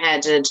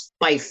spearheaded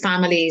by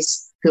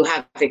families who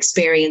have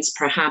experienced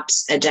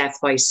perhaps a death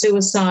by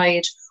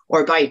suicide,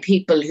 or by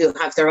people who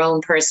have their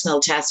own personal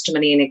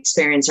testimony and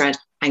experience around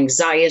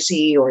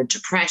anxiety or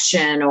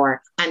depression,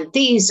 and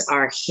these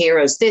are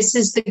heroes. This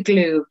is the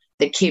glue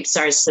that keeps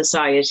our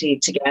society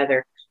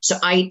together. So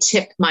I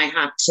tip my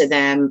hat to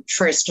them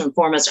first and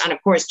foremost. And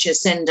of course,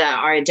 Jacinda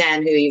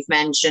Ardern, who you've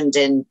mentioned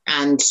and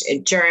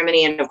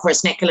Germany, and of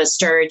course, Nicola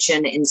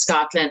Sturgeon in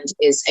Scotland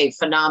is a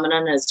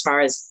phenomenon as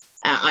far as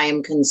I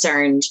am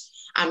concerned.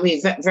 And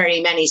we've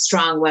very many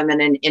strong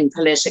women in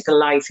political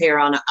life here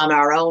on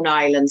our own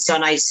island. So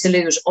and I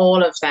salute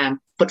all of them.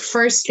 But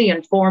firstly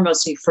and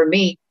foremostly, for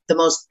me, the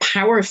most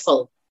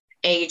powerful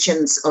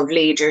agents of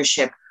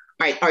leadership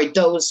are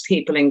those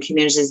people in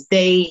communities.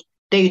 They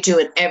do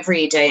it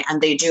every day,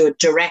 and they do it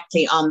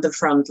directly on the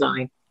front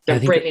line. They're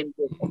brilliant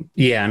people.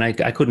 Yeah, and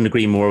I couldn't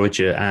agree more with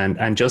you.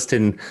 And just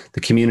in the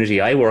community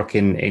I work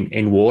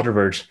in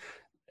Waterford,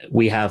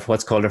 we have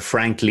what's called a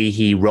Frank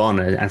Leahy Run,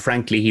 and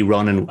Frank Leahy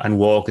Run and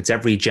Walk. It's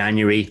every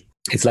January.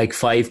 It's like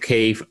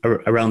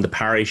 5K around the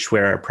parish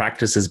where our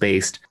practice is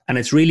based. And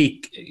it's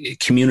really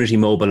community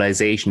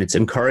mobilization. It's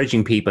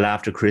encouraging people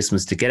after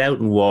Christmas to get out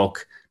and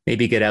walk,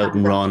 maybe get out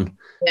and run.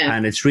 Yeah.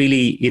 And it's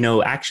really,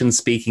 action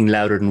speaking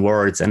louder than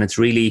words. And it's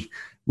really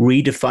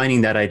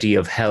redefining that idea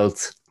of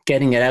health,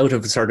 getting it out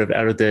of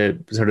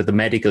the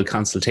medical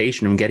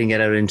consultation and getting it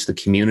out into the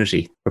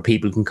community where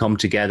people can come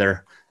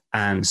together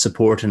and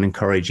support and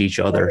encourage each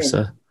other. Brilliant.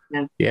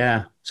 So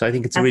yeah. So I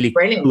think it's a really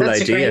cool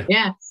idea.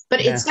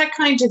 But it's that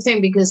kind of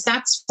thing, because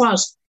that's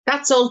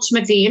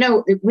ultimately,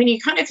 when you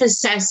kind of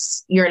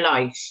assess your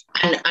life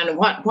and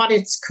what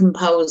it's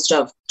composed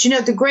of,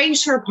 the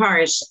greater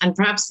part and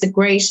perhaps the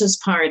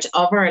greatest part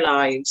of our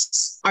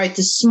lives are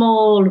the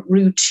small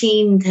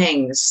routine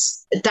things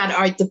that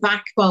are the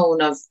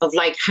backbone of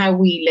like how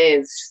we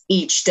live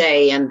each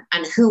day and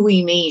who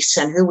we meet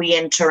and who we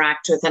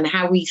interact with and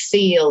how we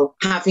feel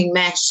having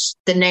met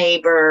the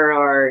neighbour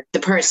or the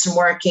person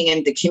working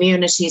in the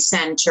community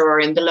centre or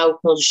in the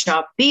local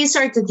shop. These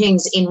are the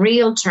things in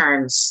real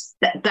terms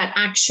that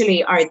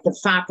actually are the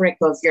fabric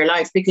of your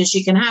life, because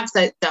you can have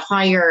the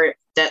higher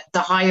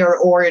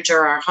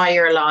order or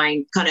higher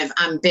line kind of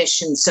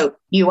ambition. So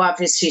you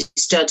obviously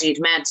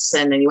studied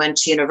medicine and you went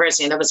to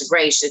university, and that was a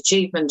great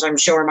achievement, I'm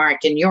sure,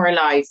 Mark, in your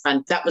life.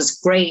 And that was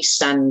great.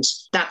 And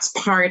that's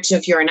part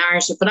of your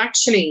narrative. But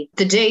actually,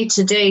 the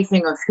day-to-day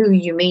thing of who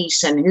you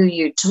meet and who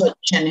you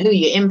touch and who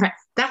you impact,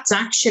 that's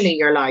actually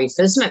your life,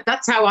 isn't it?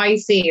 That's how I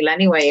feel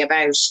anyway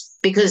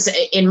because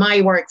in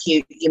my work,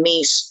 you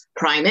meet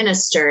prime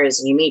ministers,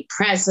 and you meet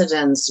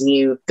presidents, and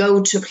you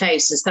go to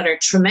places that are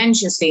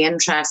tremendously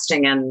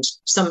interesting and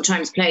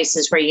sometimes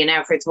places where you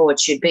never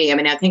thought you'd be. I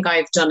mean, I think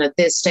I've done at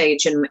this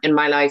stage in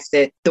my life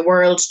the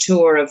world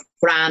tour of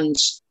grand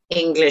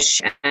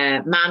English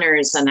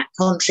manors and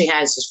country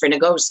houses for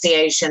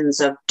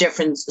negotiations of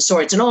different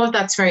sorts, and all of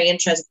that's very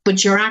interesting.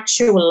 But your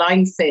actual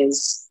life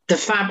is, the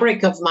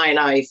fabric of my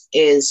life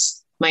is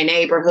my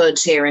neighbourhood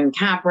here in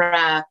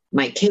Cabra,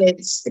 my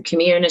kids, the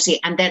community,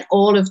 and then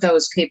all of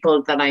those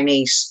people that I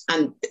meet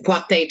and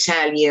what they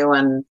tell you,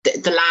 and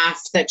the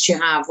laugh that you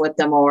have with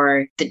them,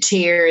 or the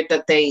tear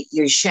that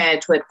you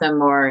shed with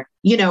them, or,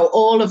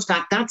 all of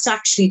that. That's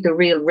actually the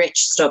real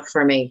rich stuff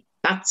for me.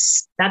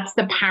 That's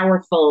the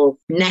powerful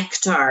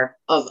nectar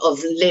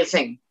of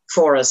living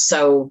for us.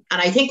 So,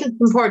 and I think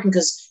it's important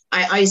because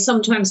I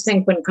sometimes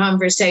think when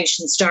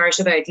conversations start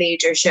about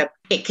leadership,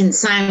 it can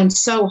sound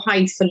so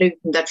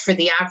highfalutin that for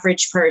the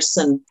average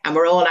person, and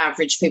we're all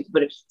average people,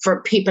 but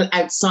for people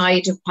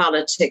outside of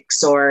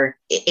politics, or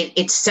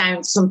it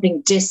sounds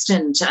something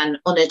distant and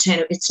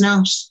unattainable. It's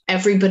not.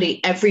 Everybody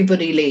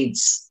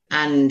leads,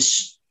 and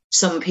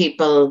some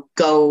people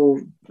go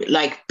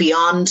like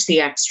beyond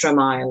the extra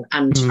mile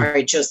and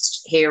are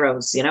just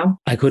heroes,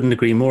 I couldn't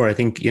agree more. I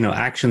think,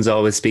 actions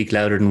always speak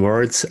louder than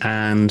words,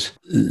 and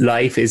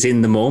life is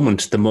in the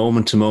moment to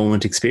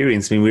moment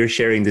experience. I mean, we're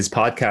sharing this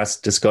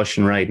podcast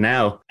discussion right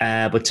now,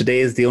 but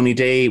today is the only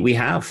day we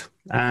have.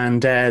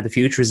 And the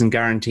future isn't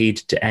guaranteed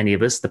to any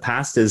of us. The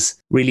past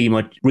is really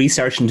much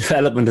research and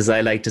development, as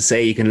I like to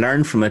say. You can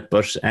learn from it,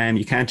 but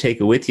you can't take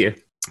it with you.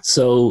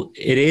 So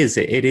it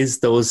is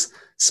those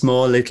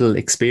small little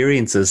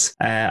experiences.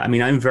 I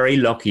mean, I'm very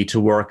lucky to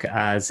work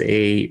as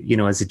a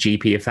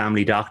GP, a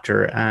family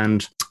doctor,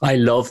 and I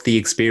love the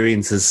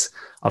experiences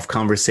of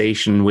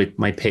conversation with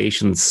my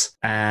patients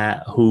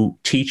who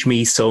teach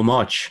me so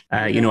much.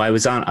 I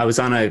was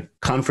on a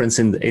conference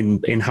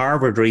in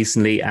Harvard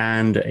recently,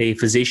 and a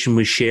physician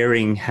was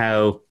sharing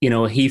how,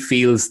 he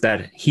feels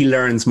that he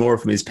learns more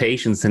from his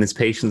patients than his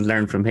patients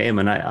learn from him.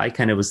 And I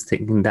kind of was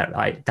thinking that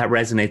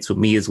resonates with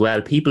me as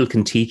well. People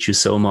can teach you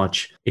so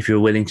much if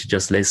you're willing to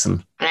just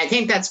listen. And I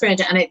think that's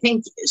great. And I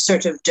think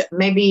sort of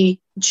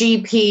maybe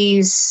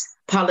GPs,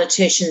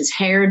 politicians,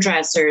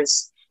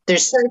 hairdressers,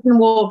 there's certain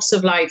walks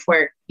of life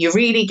where you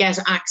really get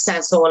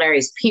access all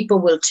areas. People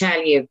will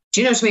tell you,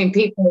 do you know what I mean?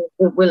 People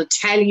will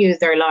tell you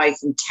their life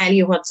and tell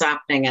you what's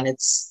happening. And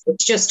it's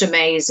just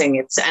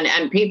amazing.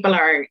 And people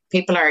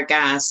are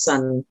gas,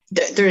 and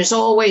there's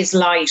always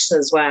light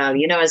as well.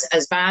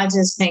 As bad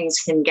as things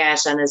can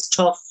get and as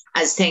tough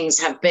as things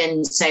have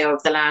been, say, over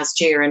the last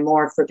year and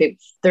more for people,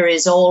 there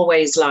is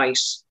always light,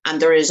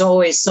 and there is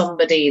always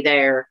somebody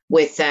there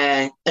with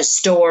a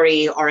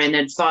story or an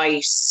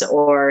advice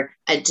or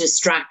a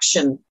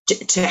distraction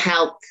to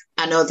help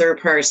another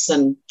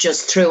person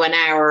just through an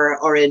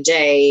hour or a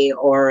day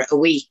or a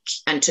week,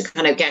 and to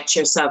kind of get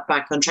yourself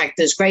back on track.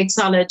 There's great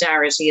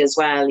solidarity as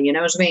well. You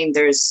know what I mean?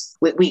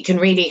 We can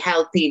really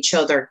help each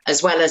other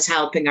as well as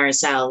helping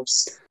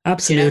ourselves.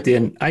 Absolutely.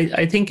 And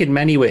I think in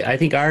many ways, I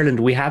think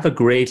Ireland, we have a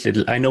great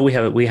little, I know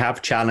we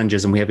have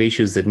challenges and we have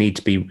issues that need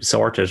to be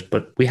sorted,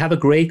 but we have a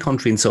great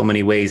country in so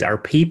many ways. Our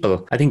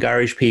people, I think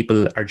Irish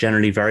people are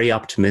generally very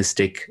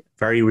optimistic,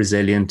 very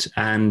resilient,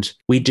 and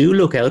we do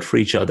look out for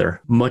each other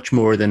much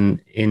more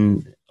than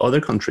in other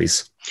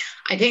countries.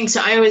 I think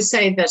so. I always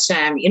say that,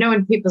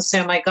 when people say,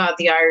 oh my God,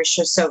 the Irish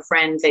are so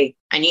friendly,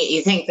 and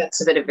you think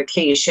that's a bit of a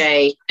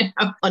cliche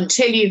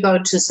until you go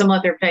to some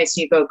other place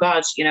and you go,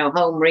 God,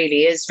 home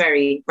really is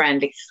very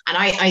friendly. And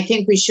I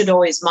think we should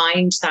always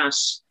mind that.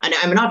 And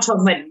I'm not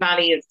talking about the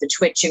valley of the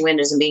twitching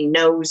windows and being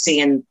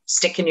nosy and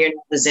sticking your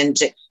nose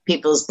into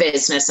people's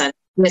business and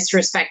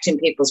disrespecting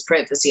people's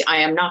privacy. I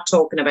am not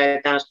talking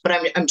about that, but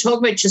I'm talking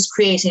about just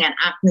creating an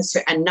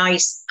atmosphere, a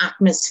nice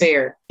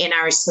atmosphere in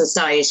our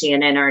society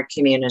and in our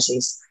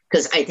communities,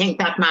 because I think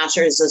that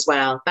matters as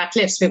well. That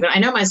lifts people. I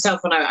know myself,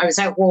 when I was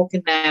out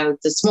walking now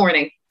this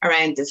morning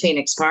around the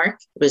Phoenix Park,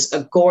 it was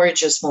a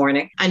gorgeous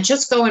morning, and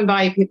just going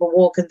by people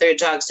walking their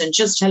dogs and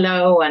just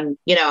hello and,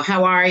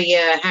 how are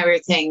you? How are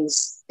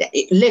things?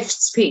 It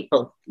lifts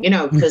people,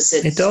 because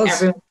it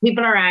does.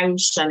 People are out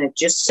and it's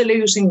just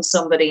saluting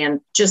somebody, and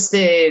just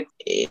the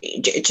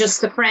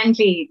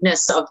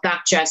friendliness of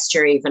that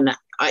gesture, even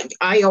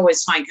I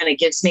always find kind of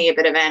gives me a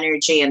bit of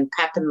energy and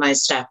pep in my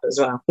step as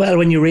well. Well,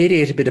 when you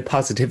radiate a bit of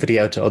positivity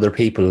out to other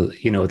people,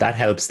 that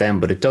helps them,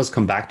 but it does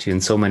come back to you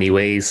in so many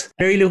ways.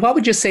 Mary Lou, what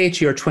would you say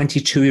to your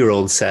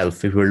 22-year-old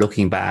self if we were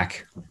looking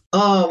back?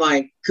 Oh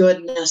my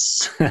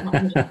goodness.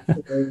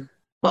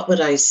 What would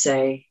I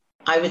say?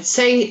 I would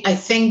say, I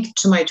think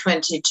to my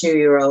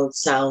 22-year-old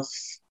self,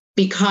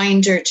 be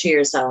kinder to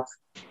yourself.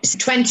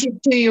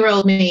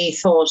 22-year-old me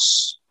thought,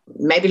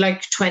 maybe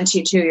like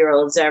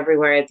 22-year-olds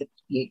everywhere, that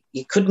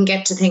you couldn't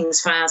get to things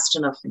fast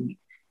enough and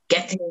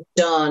get things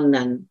done.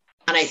 And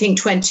I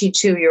think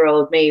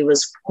 22-year-old me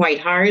was quite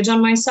hard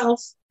on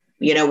myself.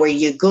 Were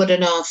you good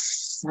enough?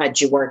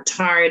 Had you worked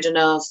hard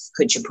enough?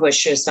 Could you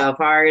push yourself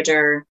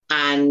harder?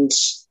 And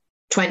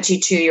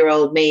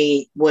 22-year-old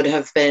me would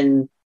have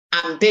been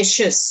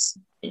ambitious,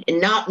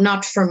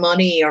 not for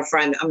money or for,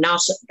 I'm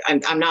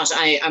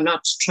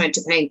not trying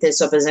to paint this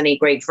up as any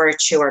great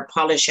virtue or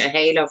polish a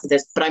halo for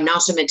this, but I'm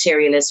not a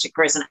materialistic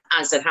person.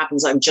 As it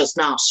happens, I'm just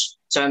not.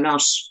 So I'm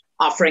not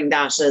offering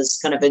that as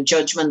kind of a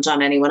judgment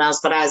on anyone else,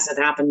 but as it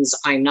happens,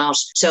 I'm not.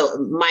 So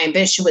my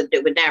ambition would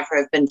never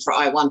have been for,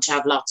 I want to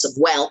have lots of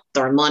wealth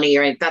or money,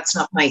 or that's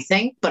not my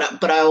thing,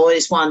 but I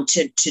always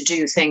wanted to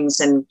do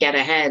things and get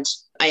ahead.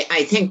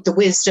 I think the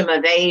wisdom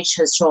of age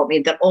has taught me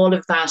that all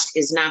of that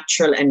is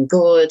natural and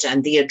good,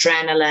 and the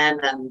adrenaline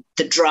and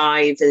the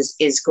drive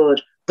is good,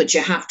 but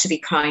you have to be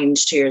kind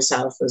to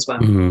yourself as well.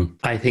 Mm-hmm.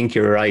 I think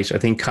you're right. I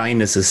think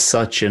kindness is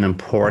such an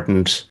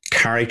important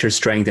character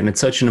strength, and it's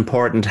such an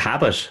important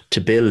habit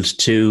to build,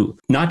 to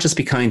not just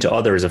be kind to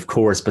others, of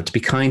course, but to be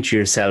kind to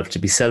yourself, to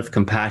be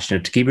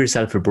self-compassionate, to give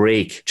yourself a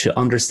break, to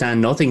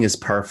understand nothing is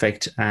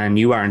perfect, and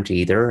you aren't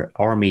either,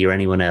 or me or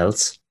anyone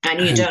else.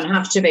 And you don't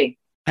have to be.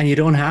 And you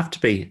don't have to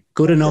be.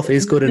 Good enough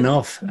is good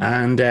enough.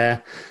 And,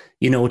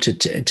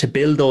 to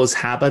build those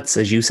habits,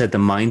 as you said, the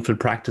mindful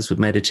practice with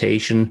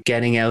meditation,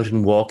 getting out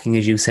and walking,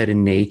 as you said,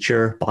 in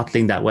nature,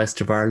 bottling that West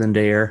of Ireland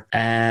air,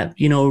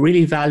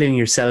 really valuing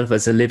yourself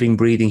as a living,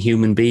 breathing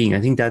human being. I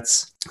think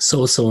that's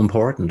so, so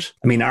important.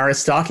 I mean,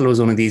 Aristotle was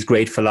one of these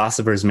great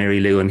philosophers,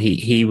 Mary Lou, and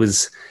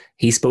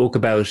he spoke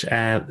about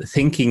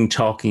thinking,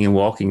 talking and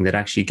walking, that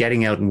actually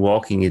getting out and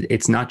walking,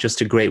 it's not just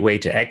a great way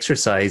to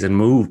exercise and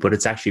move, but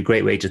it's actually a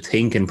great way to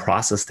think and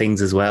process things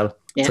as well.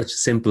 Yeah. Such a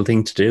simple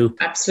thing to do.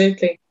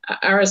 Absolutely.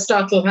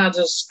 Aristotle had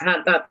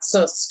that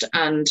sussed,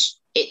 and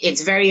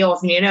it's very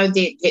often,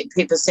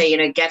 people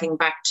say, getting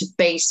back to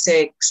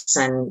basics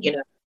and,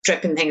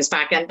 stripping things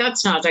back, and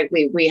that's not like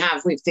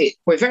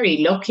we're very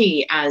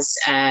lucky as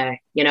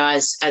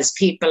as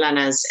people and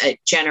as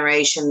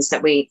generations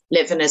that we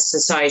live in a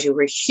society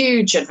where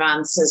huge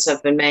advances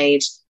have been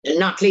made,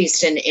 not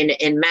least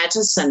in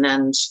medicine,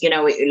 and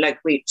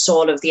we saw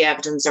all of the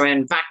evidence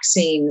around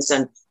vaccines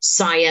and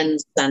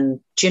science,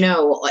 and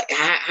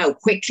how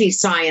quickly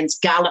science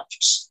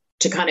galloped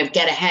to kind of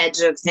get ahead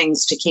of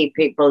things to keep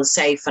people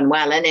safe and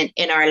well. And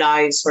in our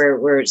lives,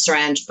 we're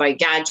surrounded by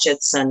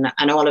gadgets and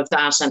all of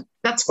that. And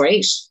that's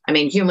great. I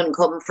mean, human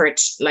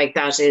comfort like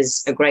that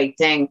is a great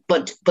thing.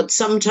 But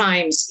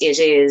sometimes it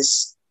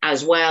is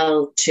as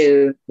well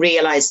to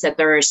realize that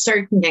there are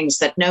certain things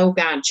that no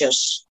gadget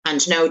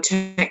and no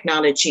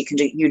technology can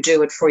do. You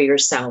do it for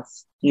yourself.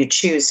 You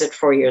choose it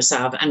for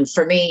yourself. And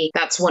for me,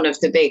 that's one of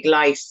the big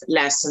life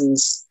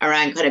lessons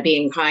around kind of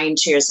being kind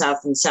to yourself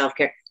and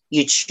self-care.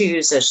 You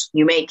choose it.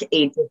 You make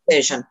a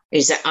decision.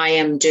 Is that I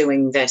am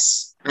doing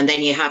this. And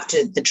then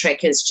the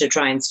trick is to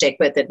try and stick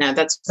with it. Now,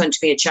 that's going to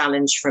be a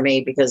challenge for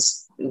me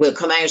because we'll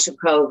come out of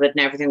COVID and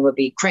everything will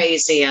be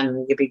crazy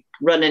and you'll be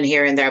running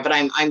here and there. But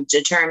I'm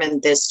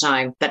determined this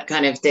time that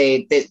kind of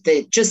the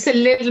just a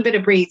little bit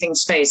of breathing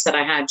space that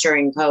I had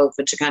during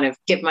COVID to kind of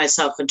give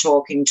myself a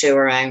talking to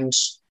around,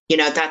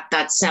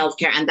 that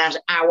self-care and that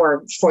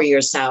hour for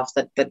yourself,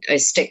 that I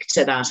stick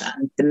to that,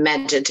 and the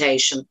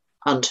meditation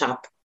on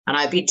top. And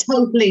I'd be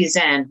totally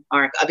zen,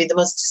 Mark. I'd be the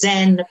most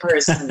zen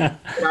person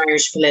in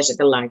Irish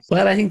political life.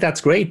 Well, I think that's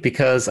great,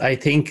 because I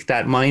think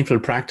that mindful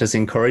practice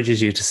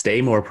encourages you to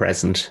stay more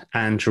present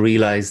and to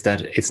realize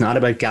that it's not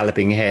about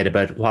galloping ahead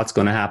about what's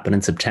going to happen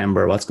in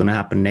September, what's going to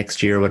happen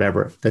next year,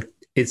 whatever. That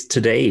it's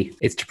today.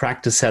 It's to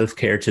practice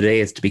self-care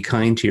today. It's to be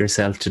kind to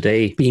yourself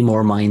today. Be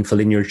more mindful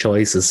in your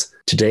choices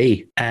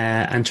today.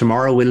 And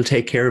tomorrow will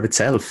take care of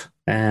itself.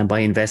 By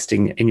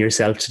investing in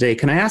yourself today.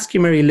 Can I ask you,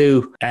 Mary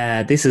Lou,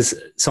 this is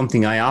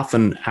something I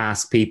often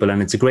ask people,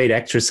 and it's a great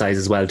exercise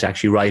as well to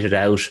actually write it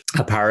out,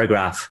 a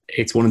paragraph.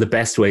 It's one of the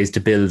best ways to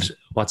build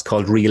what's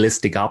called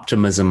realistic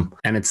optimism.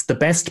 And it's the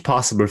best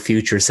possible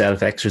future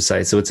self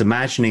exercise. So it's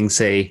imagining,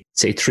 say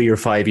 3 or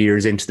 5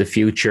 years into the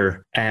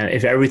future,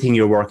 if everything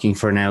you're working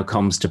for now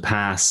comes to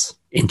pass,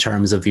 in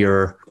terms of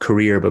your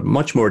career, but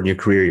much more than your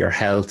career, your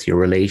health, your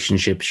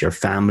relationships, your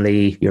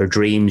family, your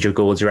dreams, your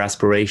goals, your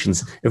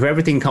aspirations. If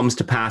everything comes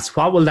to pass,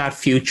 what will that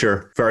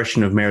future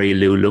version of Mary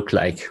Lou look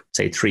like,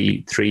 say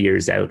 3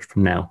 years out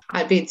from now?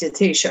 I'd be the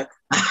Taoiseach.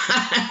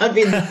 I'd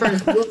be the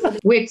first woman,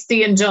 with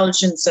the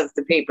indulgence of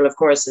the people. Of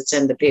course, it's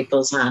in the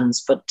people's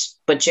hands.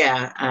 But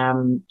yeah,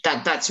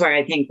 that's where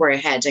I think we're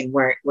heading.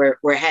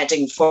 We're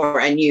heading for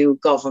a new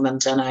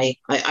government, and I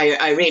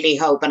really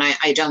hope, and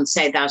I don't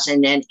say that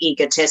in an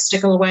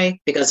egotistical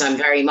way, because I'm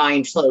very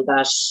mindful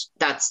that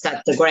that's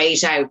a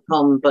great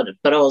outcome,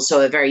 but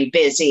also a very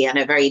busy and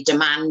a very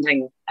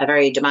demanding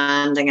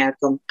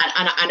outcome.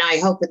 And I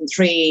hope in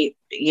 3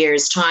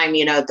 years' time,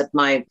 that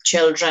my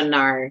children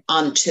are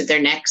on to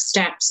their next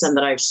steps, and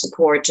that I've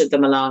supported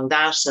them along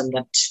that, and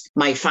that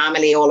my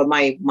family, all of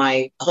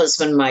my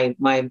husband, my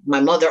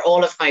mother,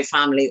 all of my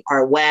family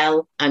are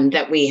well, and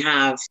that we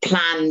have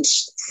planned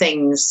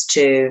things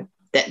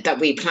that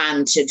we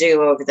plan to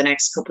do over the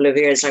next couple of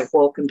years. I've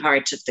walked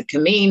part of the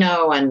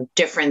Camino and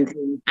different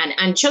things,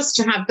 and just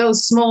to have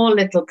those small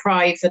little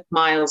private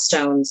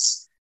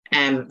milestones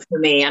for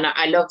me. And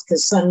I love the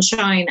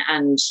sunshine,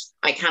 and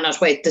I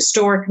cannot wait. The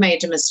stork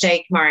made a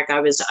mistake, Mark. I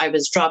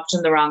was dropped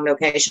in the wrong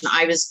location.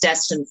 I was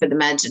destined for the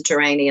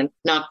Mediterranean,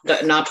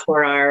 not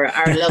for our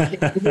lovely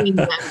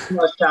Greenland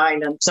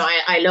island. So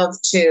I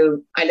love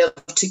to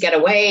get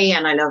away,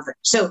 and I love it.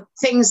 So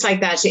things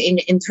like that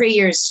in 3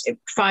 years,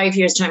 5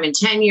 years time, in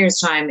 10 years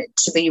time,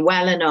 to be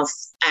well enough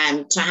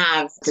and to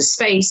have the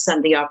space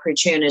and the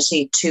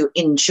opportunity to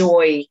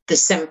enjoy the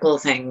simple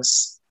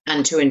things,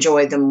 and to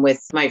enjoy them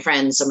with my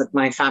friends and with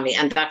my family.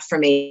 And that for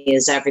me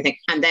is everything.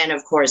 And then,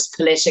 of course,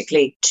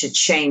 politically, to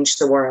change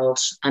the world,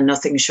 and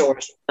nothing short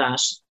of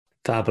that.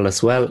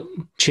 Fabulous. Well,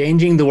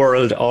 changing the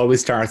world always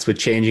starts with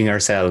changing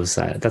ourselves.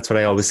 That's what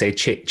I always say.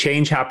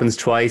 Change happens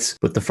twice,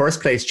 but the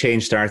first place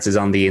change starts is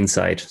on the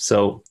inside.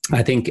 So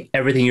I think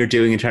everything you're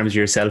doing in terms of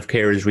your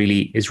self-care is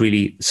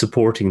really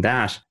supporting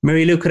that.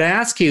 Mary Lou, could I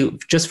ask you,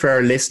 just for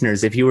our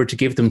listeners, if you were to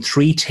give them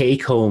 3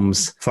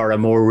 take-homes for a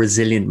more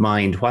resilient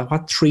mind,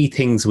 what 3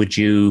 things would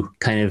you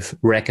kind of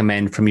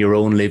recommend from your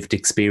own lived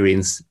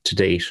experience to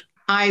date?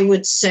 I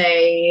would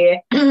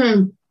say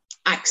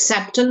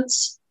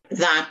acceptance.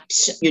 That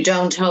you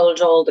don't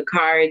hold all the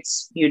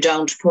cards, you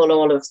don't pull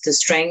all of the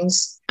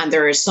strings, and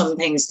there are some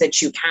things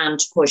that you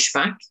can't push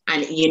back,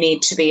 and you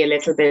need to be a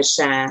little bit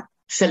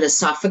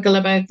philosophical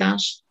about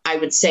that. I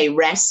would say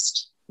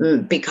rest,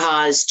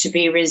 because to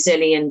be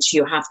resilient,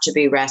 you have to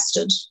be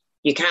rested.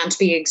 You can't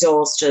be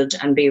exhausted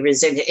and be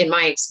resilient, in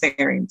my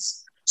experience.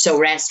 So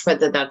rest,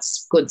 whether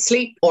that's good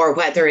sleep or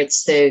whether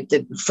it's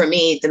for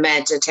me, the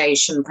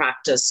meditation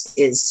practice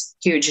is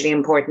hugely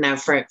important now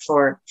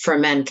for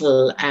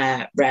mental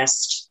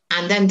rest.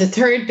 And then the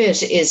third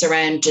bit is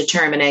around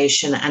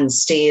determination and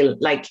steel.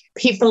 Like,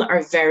 people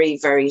are very,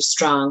 very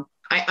strong.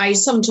 I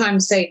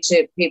sometimes say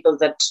to people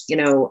that,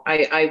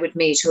 I would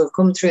meet who have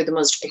come through the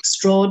most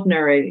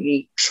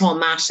extraordinarily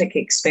traumatic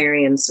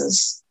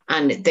experiences,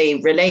 and they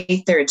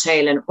relate their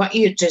tale. And what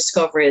you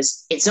discover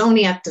is it's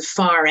only at the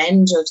far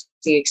end of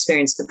the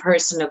experience the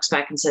person looks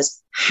back and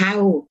says,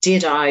 how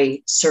did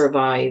I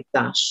survive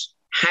that?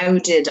 How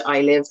did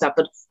I live that?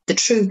 But the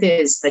truth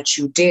is that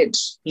you did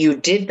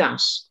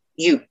that.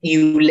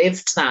 You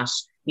lived that.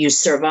 You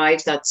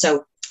survived that.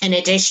 So in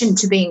addition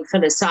to being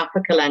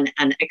philosophical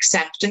and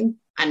accepting,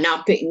 and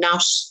not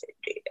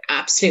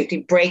absolutely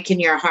breaking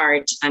your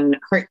heart and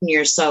hurting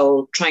your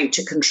soul, trying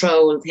to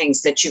control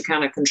things that you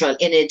cannot control,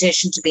 in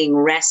addition to being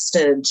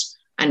rested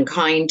and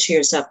kind to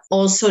yourself,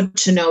 also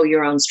to know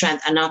your own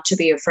strength and not to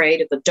be afraid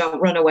of it.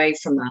 Don't run away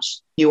from that.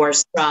 You are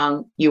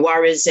strong. You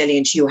are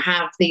resilient. You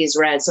have these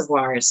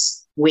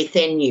reservoirs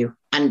within you.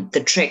 And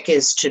the trick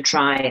is to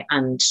try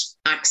and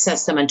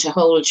access them and to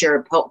hold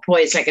your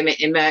poise. Like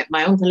in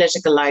my own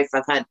political life,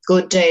 I've had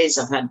good days,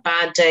 I've had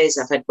bad days,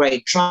 I've had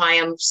great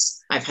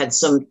triumphs, I've had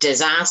some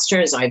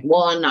disasters, I've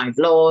won, I've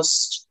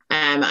lost.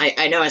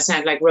 I know I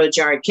sound like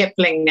Rudyard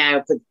Kipling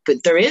now,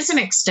 but there is an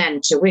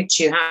extent to which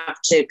you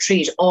have to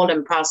treat all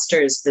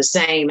imposters the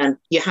same, and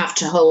you have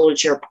to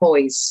hold your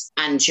poise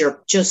and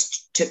you're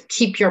just to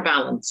keep your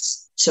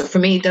balance. So for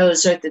me,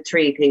 those are the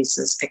three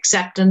pieces: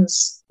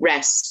 acceptance,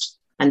 rest,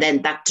 and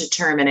then that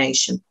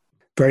determination.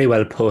 Very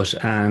well put.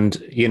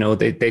 And, you know,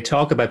 they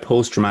talk about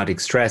post-traumatic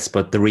stress,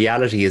 but the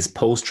reality is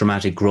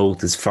post-traumatic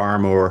growth is far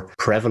more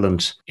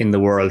prevalent in the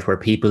world, where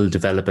people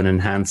develop an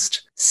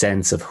enhanced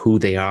sense of who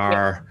they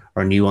are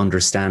or new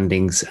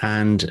understandings,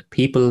 and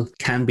people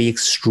can be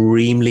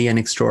extremely and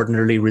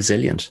extraordinarily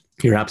resilient.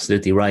 You're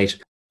absolutely right.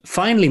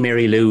 Finally,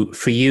 Mary Lou,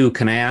 for you,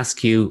 can I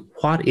ask you,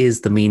 what is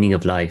the meaning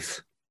of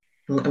life?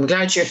 I'm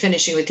glad you're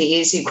finishing with the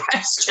easy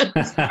questions.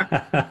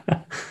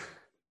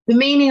 The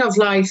meaning of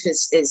life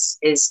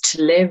is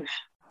to live,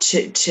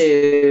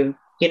 to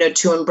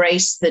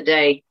embrace the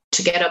day,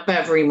 to get up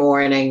every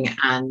morning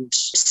and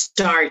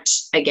start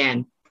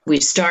again. We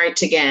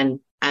start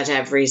again at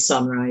every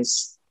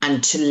sunrise,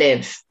 and to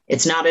live.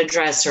 It's not a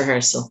dress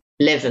rehearsal.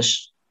 Live it,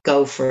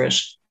 go for it,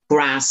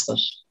 grasp it,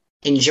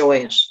 enjoy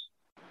it.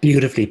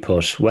 Beautifully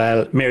put.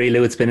 Well, Mary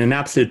Lou, it's been an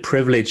absolute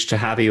privilege to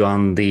have you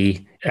on the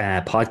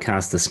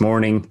podcast this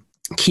morning.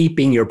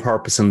 Keeping your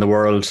purpose in the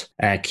world,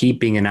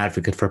 keeping an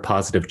advocate for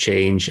positive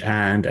change,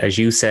 and as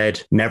you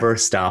said, never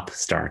stop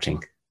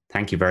starting.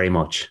 Thank you very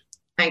much.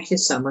 Thank you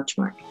so much,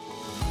 Mark.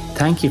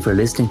 Thank you for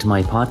listening to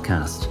my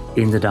podcast,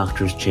 In the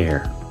Doctor's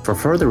Chair. For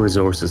further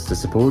resources to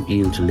support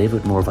you to live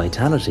with more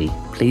vitality,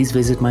 please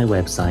visit my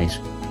website,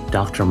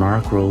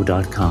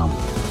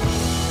 drmarkrowe.com.